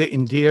great way to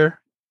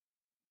endear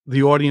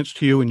the audience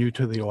to you and you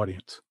to the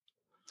audience.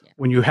 Yeah.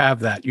 When you have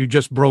that, you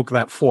just broke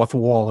that fourth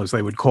wall, as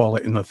they would call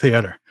it in the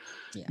theater.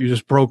 Yeah. You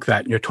just broke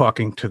that and you're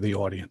talking to the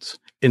audience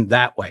in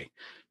that way.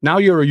 Now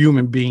you're a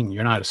human being.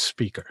 You're not a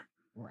speaker.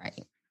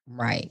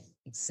 Right.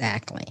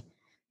 Exactly.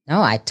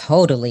 No, I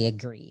totally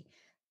agree.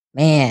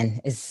 Man,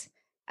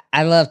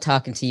 I love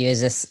talking to you.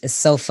 It's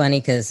so funny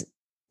because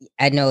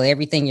I know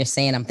everything you're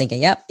saying. I'm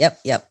thinking, yep.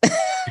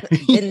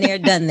 Been there,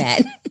 done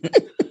that.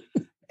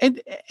 and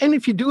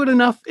if you do it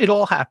enough, it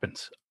all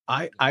happens.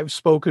 I've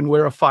spoken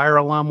where a fire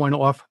alarm went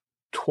off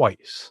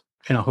twice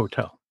in a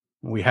hotel.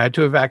 We had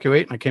to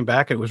evacuate, and I came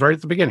back. It was right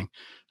at the beginning.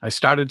 I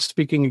started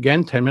speaking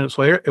again. 10 minutes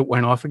later, it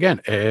went off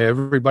again.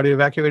 Everybody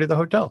evacuated the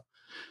hotel.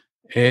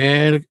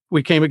 And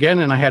we came again,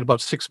 and I had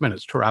about 6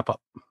 minutes to wrap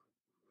up.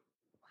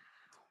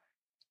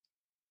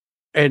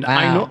 And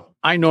wow.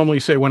 I normally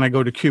say when I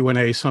go to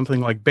Q&A something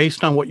like,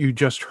 based on what you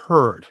just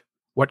heard,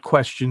 what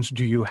questions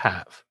do you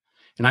have?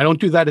 And I don't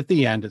do that at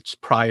the end. It's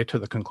prior to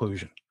the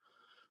conclusion.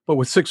 But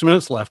with 6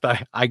 minutes left,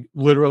 I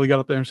literally got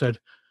up there and said,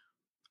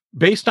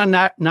 based on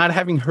not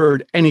having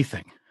heard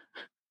anything,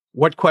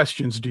 what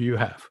questions do you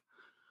have?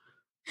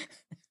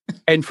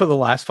 And for the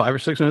last 5 or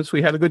 6 minutes,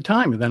 we had a good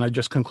time. And then I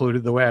just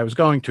concluded the way I was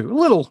going to.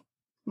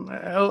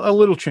 A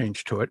little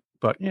change to it,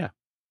 but yeah.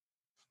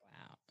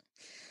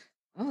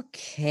 Wow.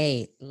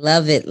 Okay.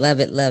 Love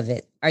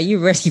it. Are you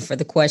ready for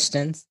the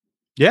questions?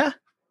 Yeah.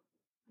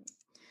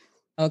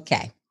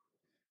 Okay.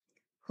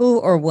 Who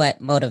or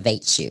what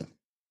motivates you?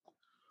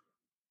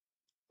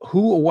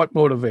 Who or what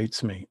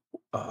motivates me?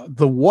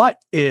 The what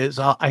is,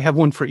 I have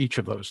one for each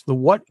of those. The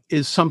what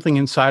is something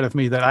inside of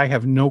me that I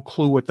have no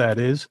clue what that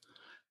is.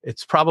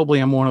 It's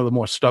probably I'm one of the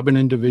more stubborn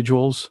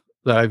individuals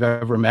that I've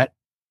ever met.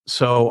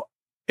 So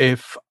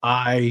if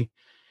I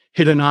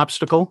hit an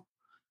obstacle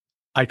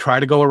I try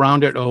to go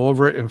around it or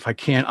over it. And if I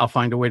can't, I'll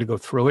find a way to go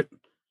through it.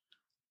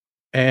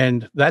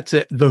 And that's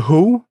it. The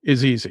who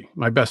is easy.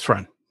 My best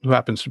friend, who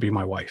happens to be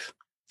my wife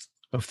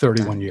of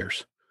 31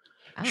 years.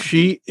 Oh.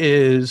 She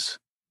is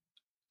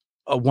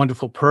a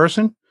wonderful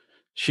person.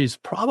 She's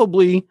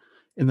probably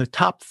in the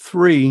top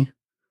 3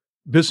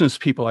 business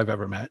people I've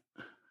ever met.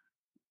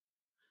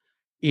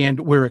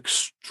 And we're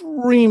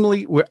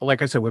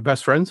like I said, we're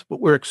best friends, but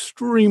we're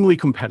extremely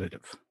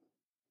competitive.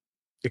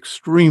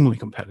 Extremely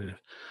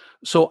competitive.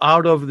 So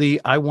out of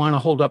I want to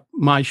hold up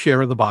my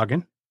share of the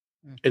bargain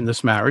in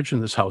this marriage,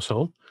 in this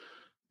household.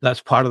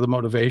 That's part of the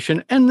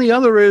motivation. And the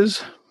other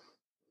is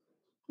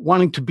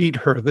wanting to beat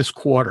her this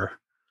quarter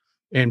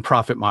in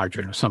profit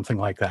margin or something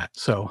like that.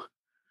 So,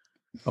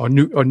 or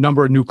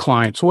number of new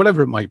clients, or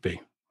whatever it might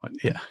be. But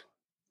yeah.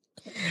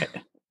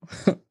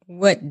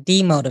 What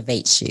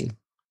demotivates you?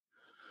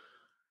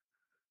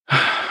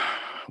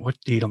 What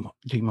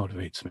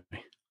demotivates me?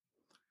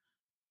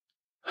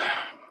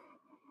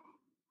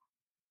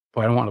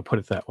 Boy, I don't want to put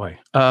it that way.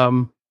 I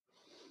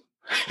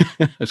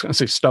was going to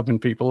say stubborn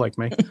people like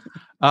me.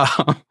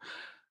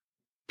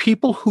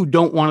 People who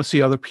don't want to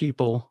see other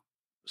people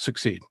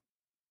succeed.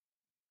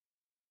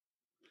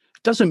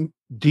 It doesn't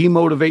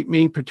demotivate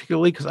me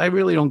particularly because I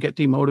really don't get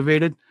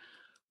demotivated,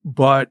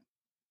 but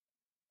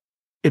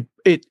it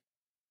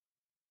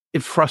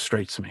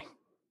frustrates me.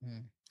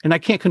 And I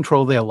can't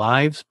control their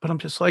lives, but I'm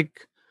just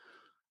like,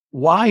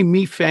 why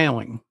me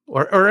failing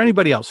or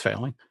anybody else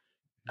failing?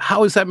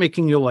 How is that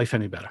making your life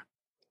any better?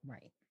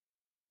 Right.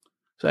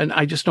 So, and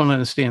I just don't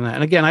understand that.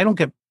 And again, I don't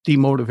get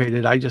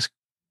demotivated.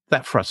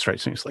 That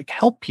frustrates me. It's like,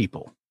 help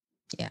people.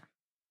 Yeah.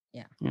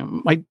 Yeah. You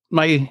know,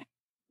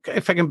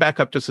 if I can back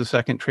up just a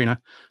second, Trina,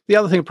 the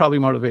other thing that probably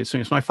motivates me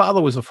is my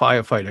father was a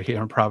firefighter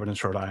here in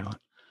Providence, Rhode Island,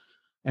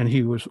 and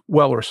he was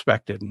well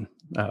respected. And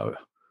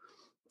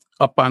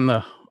up on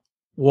the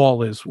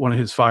wall is one of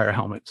his fire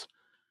helmets.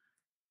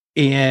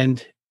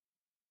 And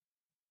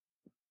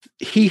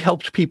he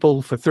helped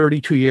people for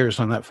 32 years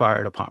on that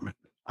fire department.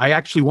 I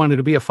actually wanted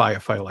to be a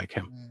firefighter like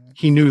him.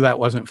 He knew that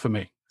wasn't for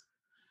me.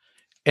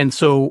 And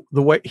so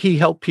the way he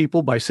helped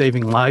people by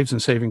saving lives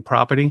and saving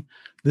property,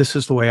 this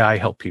is the way I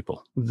help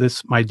people.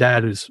 My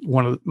dad is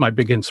one of my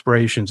big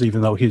inspirations,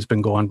 even though he's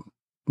been gone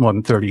more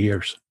than 30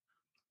 years.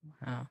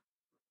 Wow.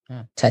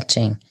 Oh,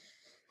 touching.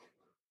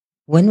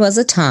 When was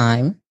a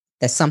time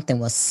that something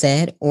was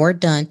said or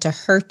done to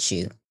hurt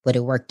you, but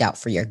it worked out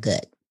for your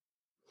good?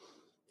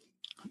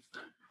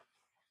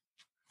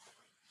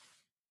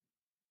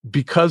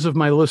 Because of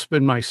my lisp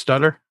and my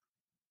stutter,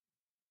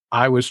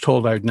 I was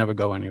told I'd never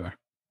go anywhere.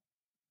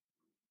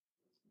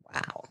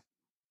 Wow.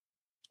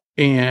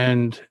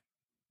 And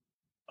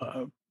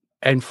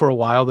for a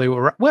while I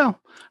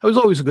was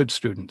always a good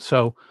student.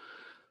 So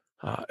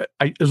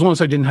as long as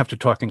I didn't have to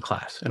talk in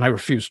class, and I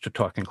refused to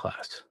talk in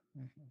class.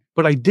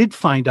 But I did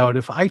find out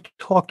if I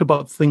talked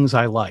about things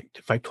I liked,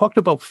 if I talked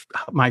about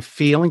my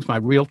feelings, my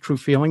real true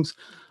feelings,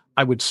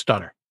 I would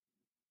stutter.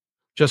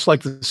 Just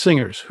like the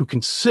singers who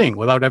can sing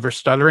without ever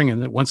stuttering.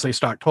 And then once they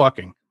start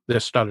talking, their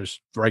stutter's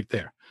right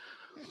there.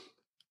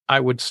 I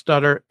would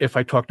stutter if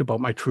I talked about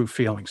my true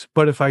feelings.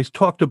 But if I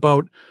talked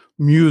about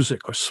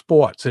music or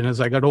sports, and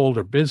as I got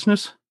older,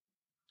 business,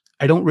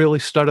 I don't really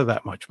stutter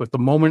that much. But the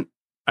moment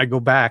I go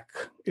back,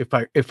 if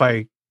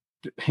I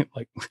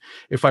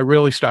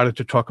really started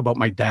to talk about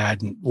my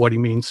dad and what he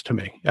means to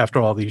me after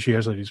all these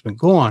years that he's been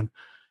gone,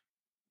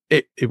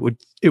 it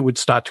would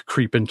start to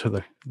creep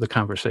into the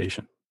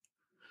conversation.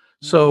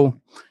 So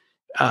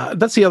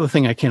that's the other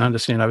thing I can't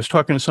understand. I was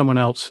talking to someone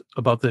else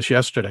about this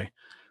yesterday.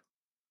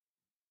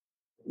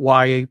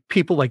 Why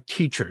people like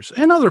teachers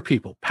and other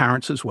people,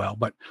 parents as well,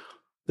 but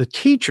the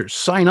teachers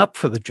sign up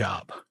for the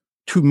job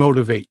to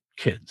motivate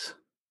kids.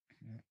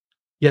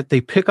 Yet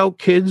they pick out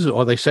kids,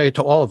 or they say it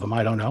to all of them,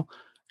 I don't know,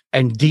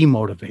 and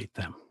demotivate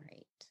them.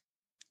 Right.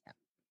 Yep.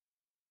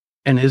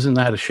 And isn't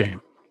that a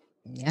shame?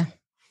 Yeah.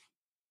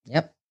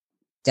 Yep.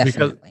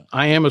 Definitely. Because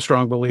I am a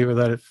strong believer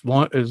that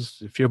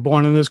if you're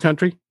born in this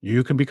country,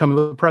 you can become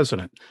the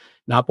president.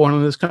 Not born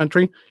in this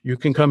country, you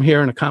can come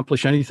here and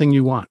accomplish anything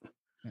you want.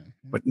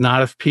 But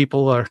not if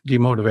people are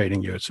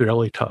demotivating you. It's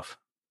really tough.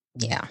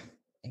 Yeah,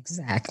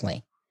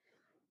 exactly.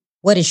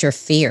 What is your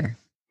fear?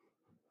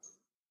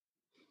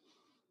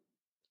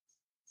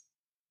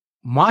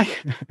 My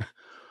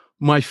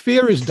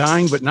fear is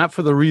dying, but not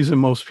for the reason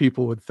most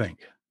people would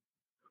think.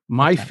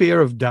 My fear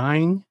of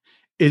dying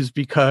is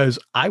because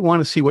I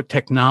want to see what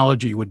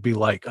technology would be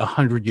like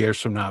 100 years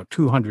from now,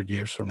 200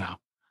 years from now.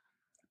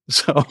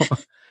 So,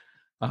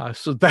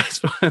 so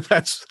that's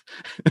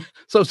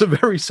so it's a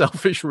very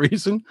selfish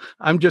reason.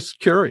 I'm just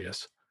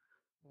curious.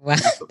 Wow,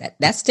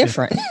 that's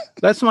different.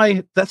 That's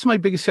my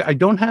biggest fear. I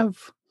don't have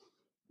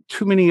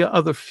too many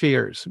other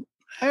fears.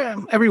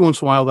 Every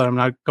once in a while that I'm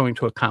not going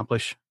to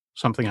accomplish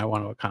something I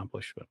want to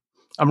accomplish. But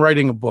I'm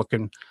writing a book,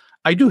 and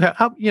I do have,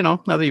 now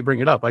that you bring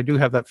it up, I do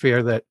have that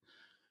fear that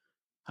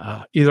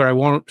either I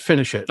won't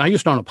finish it. And I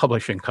used to own a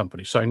publishing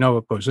company, so I know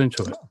what goes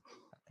into it.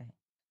 Okay.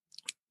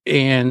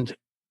 And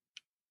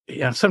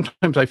yeah,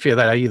 sometimes I fear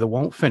that I either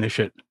won't finish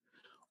it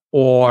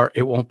or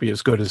it won't be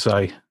as good as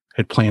I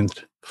had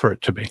planned for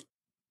it to be.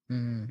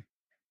 Mm.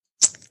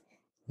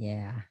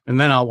 Yeah. And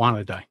then I'll want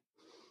to die.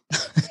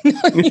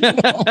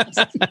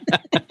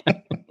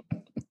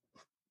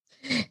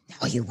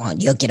 No, you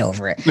won't. You'll get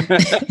over it.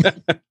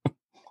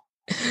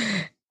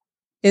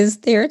 Is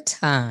there a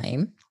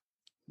time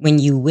when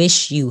you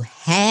wish you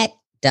had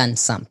done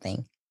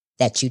something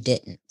that you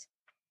didn't?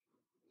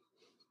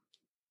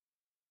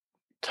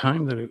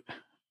 Time that it...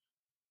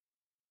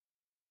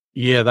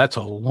 Yeah, that's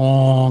a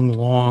long,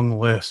 long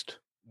list.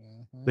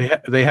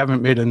 Mm-hmm. They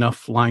haven't made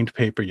enough lined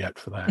paper yet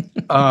for that.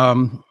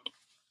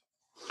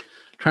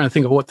 Trying to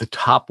think of what the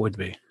top would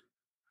be.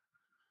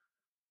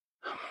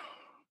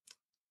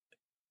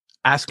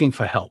 Asking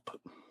for help.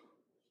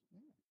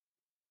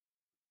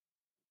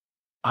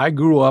 I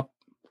grew up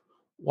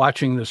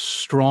watching this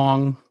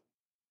strong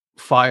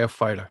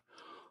firefighter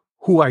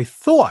who I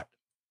thought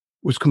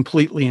was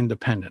completely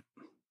independent,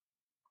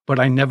 but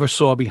I never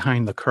saw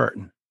behind the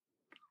curtain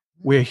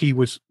where he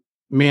was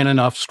man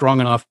enough, strong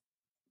enough,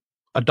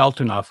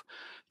 adult enough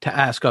to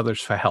ask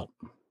others for help.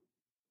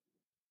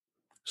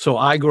 So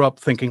I grew up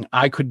thinking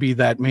I could be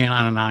that man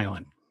on an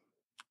island.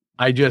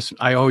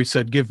 I always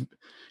said, give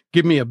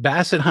me a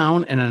basset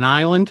hound and an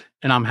island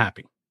and I'm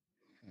happy.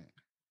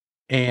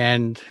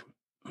 And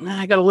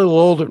I got a little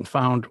older and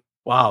found,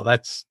 wow,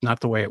 that's not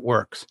the way it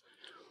works.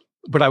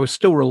 But I was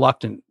still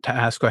reluctant to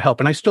ask for help.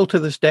 And I still to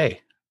this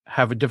day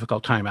have a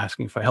difficult time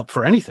asking for help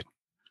for anything.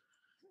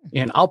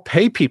 And I'll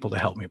pay people to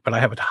help me, but I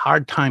have a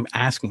hard time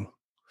asking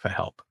for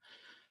help.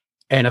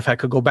 And if I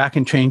could go back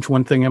and change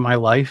one thing in my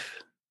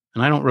life,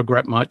 and I don't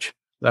regret much,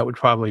 that would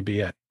probably be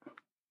it.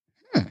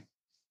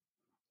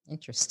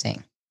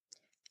 Interesting.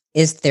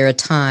 Is there a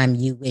time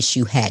you wish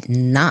you had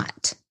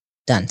not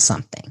done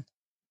something?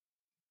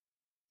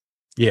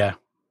 Yeah.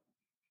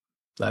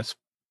 That's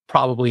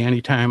probably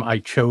any time I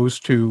chose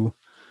to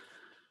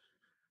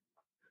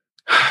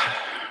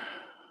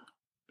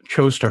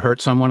hurt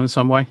someone in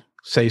some way,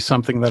 say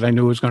something that I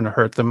knew was going to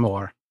hurt them,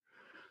 or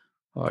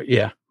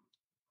yeah.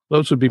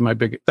 That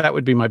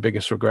would be my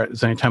biggest regret,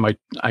 is anytime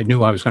I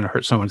knew I was going to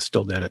hurt someone and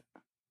still did it.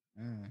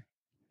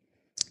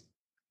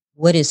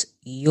 What is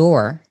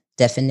your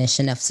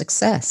definition of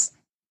success?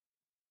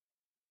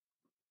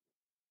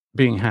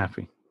 Being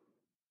happy.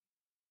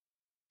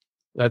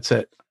 That's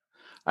it.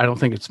 I don't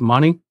think it's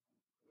money.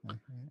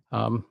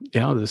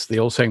 Mm-hmm. This the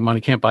old saying, money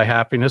can't buy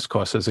happiness. Of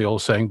course, is the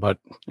old saying, but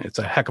it's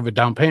a heck of a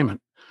down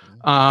payment.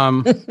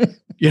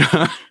 You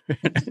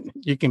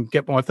can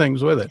get more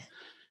things with it,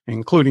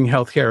 including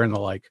healthcare and the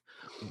like.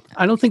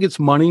 I don't think it's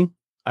money.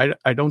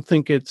 I don't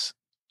think it's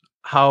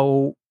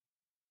how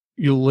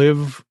you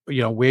live,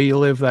 where you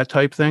live, that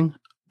type thing.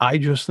 I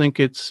just think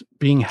it's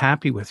being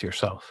happy with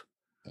yourself.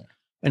 Yeah.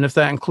 And if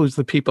that includes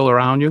the people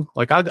around you,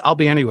 like I'll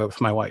be anywhere with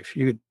my wife.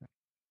 You could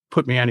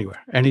put me anywhere,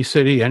 any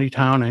city, any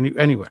town,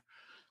 anywhere.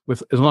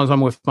 As long as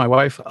I'm with my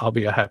wife, I'll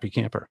be a happy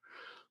camper.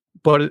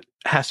 But it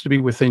has to be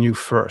within you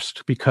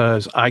first,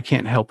 because I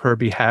can't help her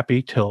be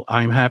happy till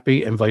I'm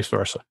happy, and vice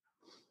versa.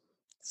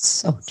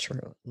 So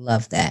true.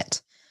 Love that.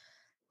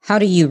 How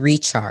do you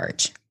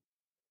recharge?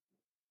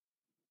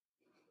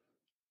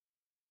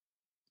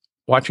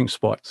 Watching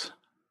sports.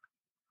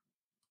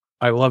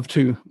 I love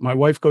to. My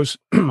wife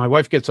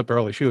gets up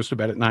early. She goes to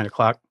bed at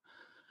 9:00.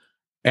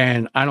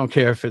 And I don't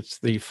care if it's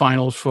the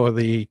finals for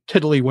the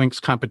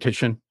Tiddlywinks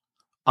competition.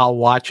 I'll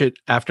watch it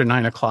after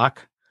 9:00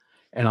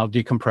 and I'll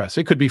decompress.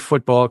 It could be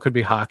football. It could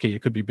be hockey.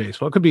 It could be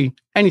baseball. It could be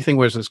anything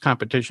where there's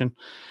competition.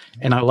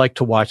 And I like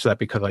to watch that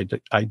because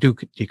I do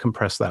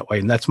decompress that way.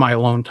 And that's my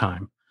alone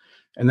time.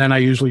 And then I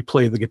usually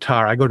play the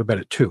guitar. I go to bed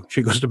at 2:00.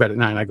 She goes to bed at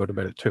 9:00. I go to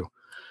bed at 2:00.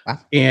 Wow.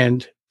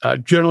 And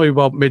generally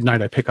about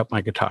midnight, I pick up my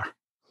guitar.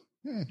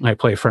 And I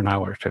play for an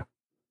hour or two.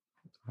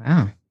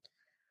 Wow.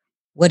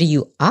 What are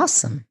you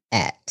awesome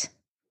at?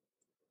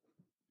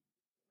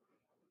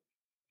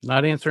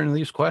 Not answering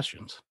these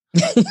questions.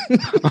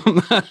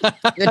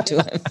 You're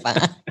doing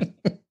fine.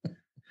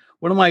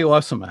 What am I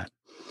awesome at?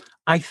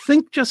 I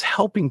think just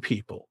helping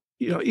people.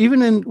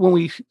 Even when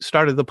we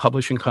started the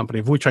publishing company,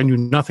 of which I knew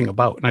nothing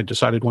about, and I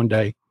decided one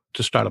day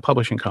to start a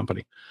publishing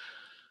company,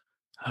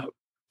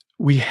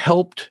 we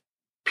helped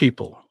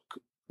people.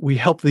 We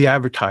helped the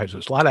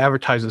advertisers. A lot of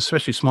advertisers,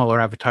 especially smaller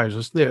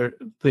advertisers,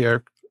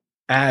 their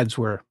ads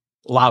were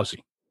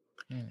lousy.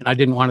 And I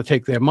didn't want to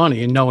take their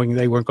money, and knowing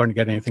they weren't going to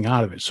get anything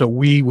out of it. So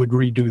we would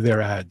redo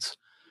their ads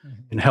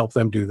and help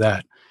them do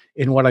that.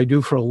 In what I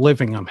do for a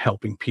living, I'm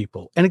helping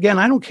people. And again,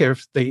 I don't care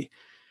if they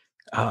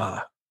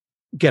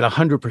get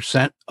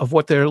 100% of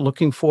what they're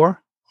looking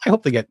for. I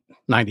hope they get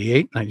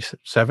 98,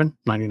 97,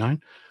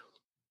 99.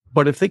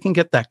 But if they can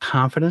get that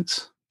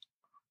confidence,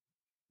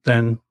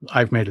 then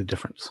I've made a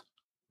difference.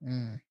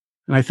 And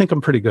I think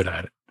I'm pretty good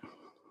at it.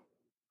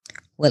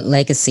 What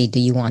legacy do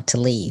you want to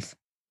leave?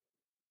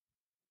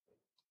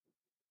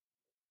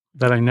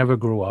 That I never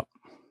grew up.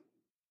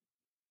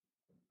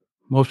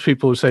 Most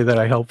people who say that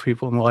I help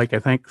people and the like, I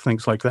think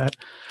things like that.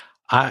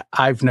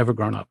 I've never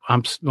grown up.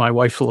 My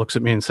wife looks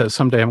at me and says,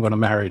 someday I'm going to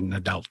marry an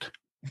adult.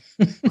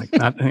 Like,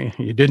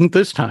 you didn't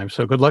this time,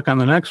 so good luck on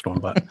the next one.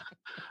 But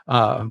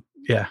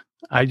Yeah,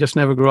 I just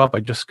never grew up. I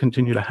just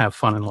continue to have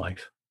fun in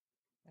life.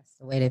 That's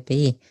the way to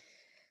be.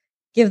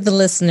 Give the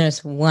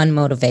listeners one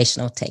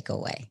motivational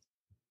takeaway.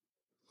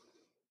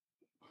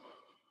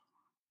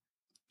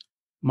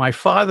 My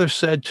father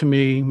said to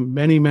me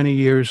many, many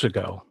years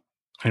ago,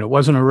 and it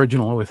wasn't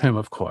original with him,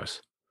 of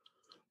course,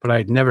 but I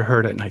had never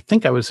heard it. And I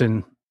think I was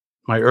in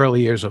my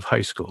early years of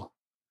high school.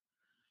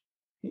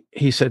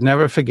 He said,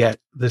 never forget,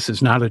 this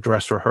is not a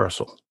dress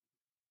rehearsal.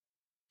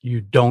 You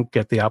don't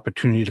get the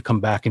opportunity to come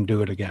back and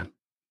do it again.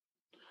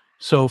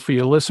 So for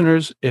your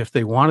listeners, if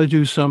they want to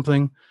do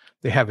something,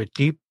 they have it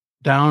deep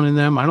down in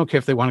them. I don't care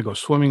if they want to go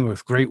swimming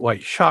with great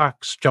white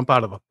sharks, jump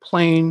out of a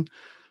plane,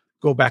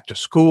 go back to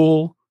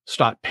school,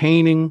 start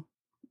painting,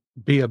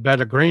 be a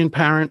better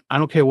grandparent. I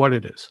don't care what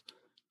it is.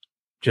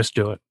 Just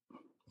do it.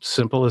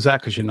 Simple as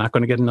that, because you're not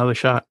going to get another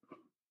shot.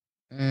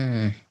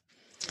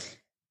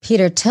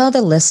 Peter, tell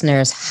the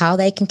listeners how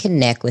they can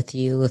connect with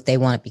you if they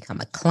want to become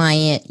a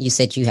client. You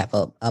said you have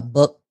a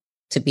book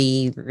to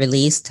be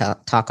released.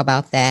 Talk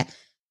about that.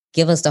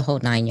 Give us the whole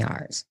 9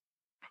 yards.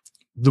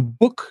 The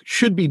book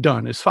should be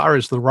done as far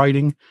as the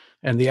writing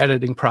and the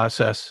editing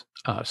process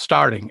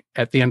starting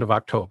at the end of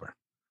October.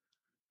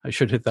 I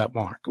should hit that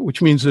mark,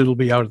 which means it'll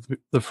be out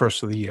the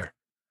first of the year.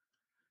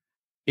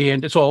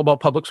 And it's all about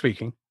public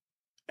speaking.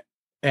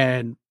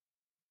 And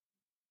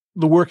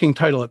the working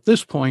title at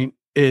this point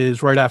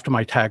is right after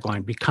my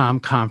tagline, Become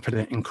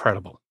Confident,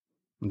 Incredible.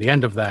 And the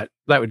end of that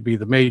would be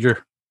the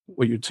major,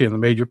 what you'd see in the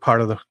major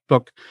part of the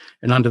book.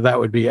 And under that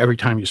would be every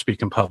time you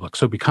speak in public.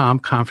 So become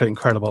confident,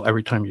 incredible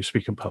every time you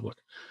speak in public.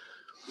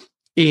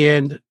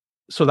 And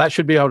so that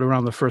should be out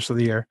around the first of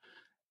the year.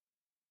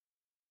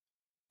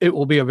 It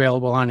will be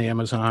available on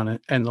Amazon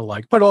and the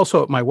like, but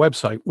also at my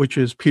website, which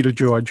is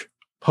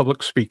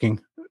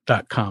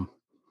petergeorgepublicspeaking.com.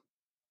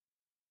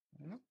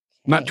 Okay.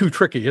 Not too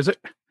tricky, is it?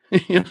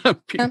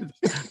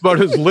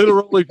 But as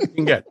literal as you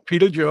can get,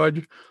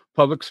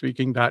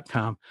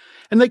 petergeorgepublicspeaking.com.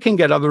 And they can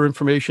get other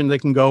information. They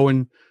can go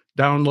and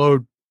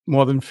download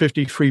more than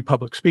 50 free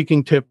public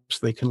speaking tips.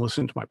 They can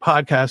listen to my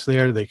podcast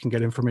there. They can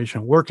get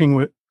information working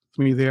with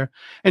me there.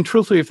 And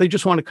truthfully, if they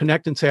just want to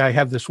connect and say, I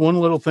have this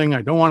one little thing,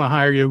 I don't want to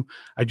hire you,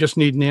 I just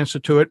need an answer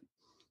to it,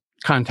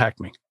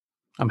 contact me.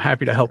 I'm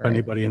happy to help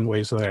anybody in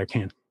ways that I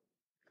can.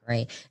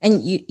 Great.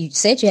 And you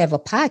said you have a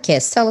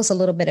podcast. Tell us a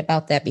little bit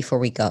about that before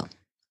we go.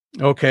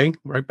 Okay,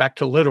 right back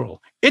to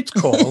literal. It's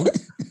called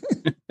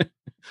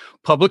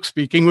Public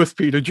Speaking with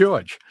Peter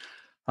George.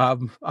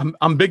 I'm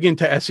big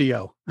into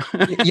SEO.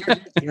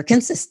 You're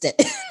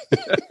consistent.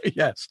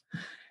 Yes.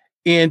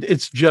 And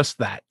it's just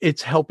that.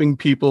 It's helping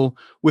people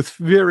with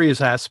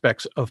various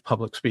aspects of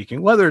public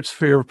speaking, whether it's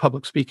fear of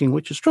public speaking,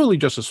 which is truly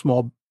just a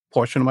small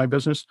portion of my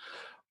business,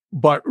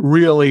 but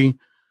really,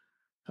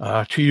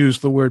 to use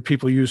the word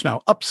people use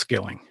now,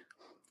 upskilling,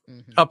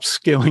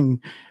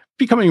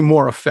 becoming a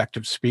more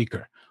effective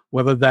speaker,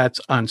 whether that's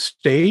on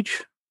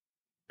stage,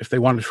 if they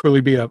want to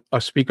truly be a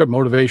speaker,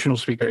 motivational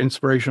speaker,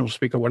 inspirational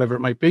speaker, whatever it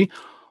might be,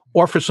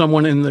 or for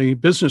someone in the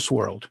business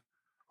world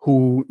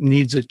who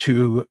needs it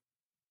to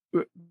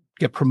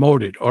get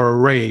promoted or a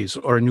raise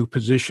or a new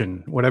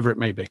position, whatever it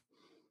may be.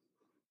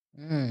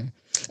 And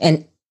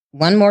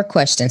one more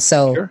question.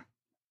 So sure.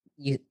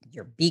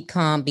 You're be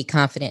calm, be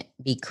confident,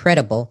 be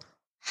credible.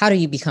 How do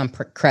you become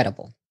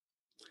credible?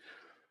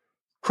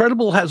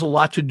 Credible has a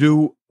lot to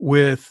do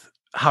with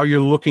how you're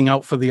looking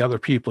out for the other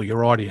people,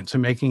 your audience,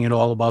 and making it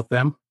all about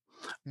them.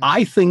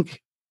 I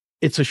think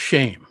it's a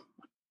shame,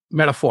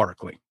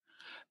 metaphorically,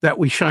 that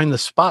we shine the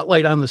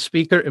spotlight on the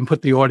speaker and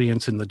put the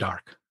audience in the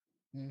dark.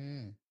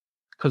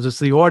 Because it's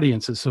the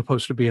audience that's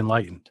supposed to be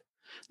enlightened.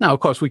 Now, of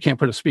course, we can't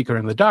put a speaker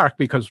in the dark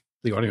because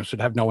the audience would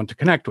have no one to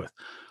connect with.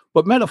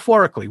 But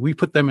metaphorically, we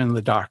put them in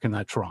the dark, and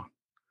that's wrong.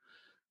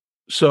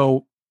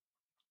 So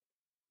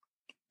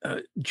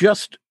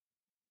just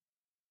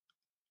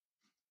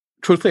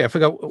truthfully, I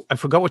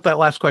forgot what that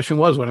last question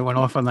was when I went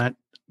off on that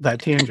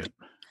tangent.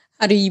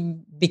 How do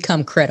you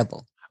become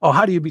credible? Oh,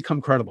 how do you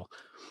become credible?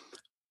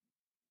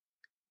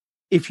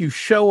 If you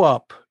show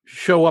up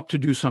to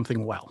do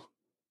something well.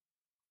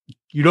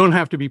 You don't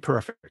have to be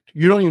perfect.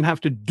 You don't even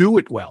have to do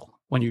it well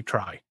when you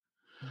try.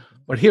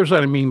 But here's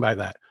what I mean by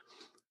that.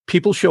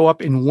 People show up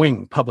and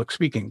wing public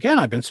speaking. Again,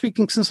 I've been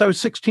speaking since I was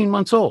 16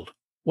 months old.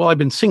 Well, I've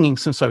been singing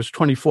since I was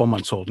 24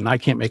 months old, and I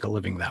can't make a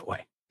living that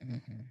way.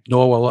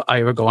 Nor will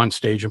I ever go on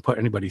stage and put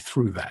anybody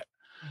through that.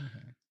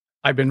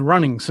 I've been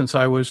running since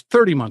I was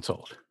 30 months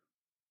old.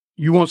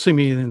 You won't see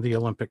me in the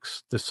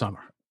Olympics this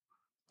summer.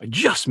 I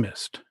just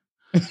missed.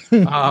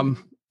 Me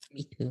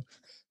too.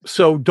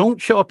 So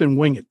don't show up and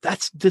wing it.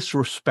 That's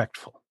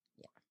disrespectful.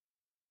 Yeah.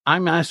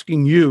 I'm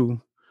asking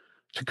you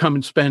to come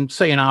and spend,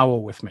 say, an hour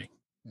with me.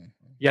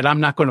 Yet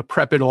I'm not going to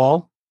prep it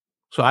all.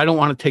 So I don't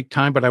want to take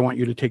time, but I want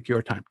you to take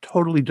your time.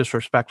 Totally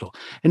disrespectful.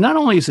 And not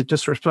only is it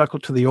disrespectful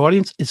to the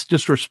audience, it's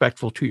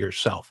disrespectful to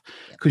yourself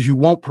because you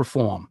won't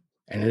perform.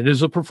 And it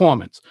is a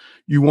performance.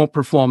 You won't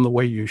perform the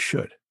way you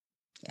should.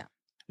 Yeah.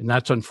 And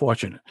that's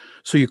unfortunate.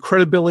 So your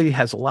credibility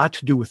has a lot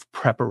to do with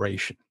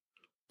preparation.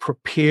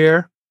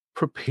 Prepare,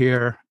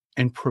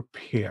 and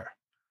prepare.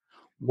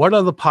 what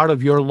other part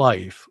of your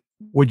life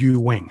would you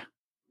wing?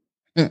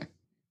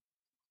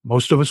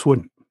 Most of us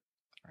wouldn't.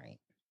 Right.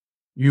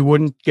 You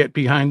wouldn't get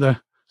behind the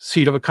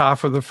seat of a car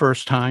for the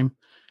first time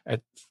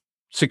at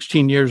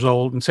 16 years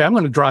old and say, I'm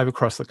going to drive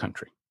across the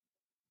country.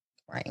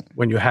 Right.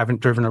 When you haven't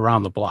driven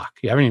around the block.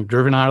 You haven't even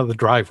driven out of the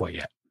driveway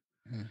yet.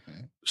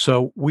 Mm-hmm.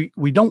 So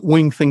we don't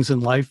wing things in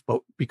life,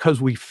 but because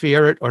we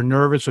fear it or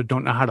nervous or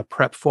don't know how to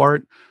prep for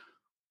it,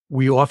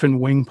 we often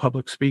wing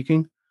public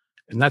speaking.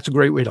 And that's a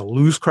great way to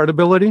lose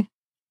credibility.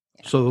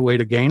 Yeah. So the way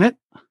to gain it,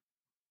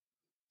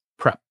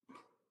 prep.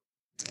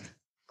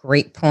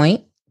 Great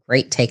point.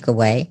 Great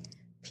takeaway.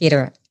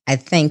 Peter, I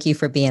thank you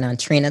for being on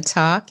Trina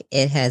Talk.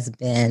 It has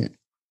been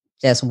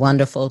just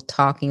wonderful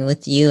talking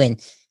with you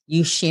and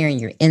you sharing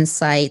your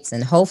insights,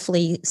 and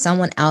hopefully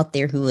someone out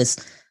there who is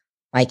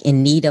like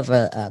in need of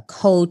a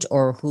coach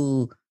or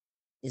who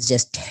is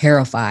just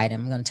terrified.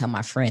 I'm going to tell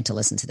my friend to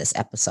listen to this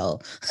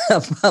episode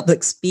of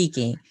public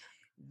speaking.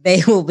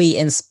 They will be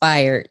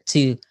inspired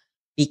to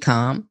be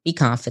calm, be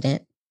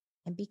confident,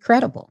 and be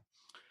credible.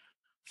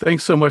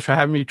 Thanks so much for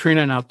having me,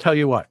 Trina. And I'll tell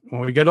you what,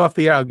 when we get off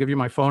the air, I'll give you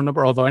my phone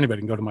number, although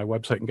anybody can go to my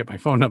website and get my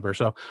phone number.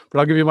 But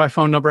I'll give you my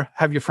phone number.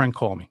 Have your friend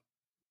call me.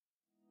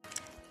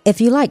 If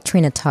you like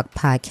Trina Talk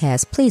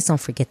podcast, please don't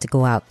forget to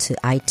go out to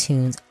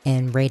iTunes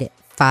and rate it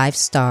 5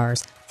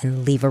 stars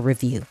and leave a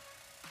review.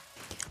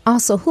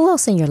 Also, who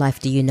else in your life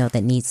do you know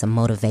that needs some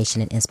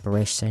motivation and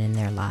inspiration in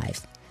their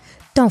life?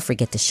 Don't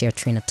forget to share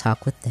Trina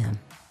Talk with them.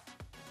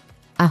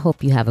 I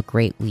hope you have a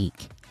great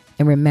week.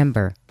 And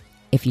remember,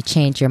 if you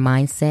change your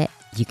mindset,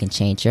 you can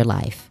change your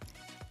life.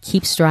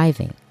 Keep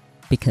striving,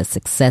 because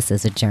success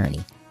is a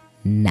journey,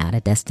 not a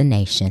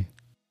destination.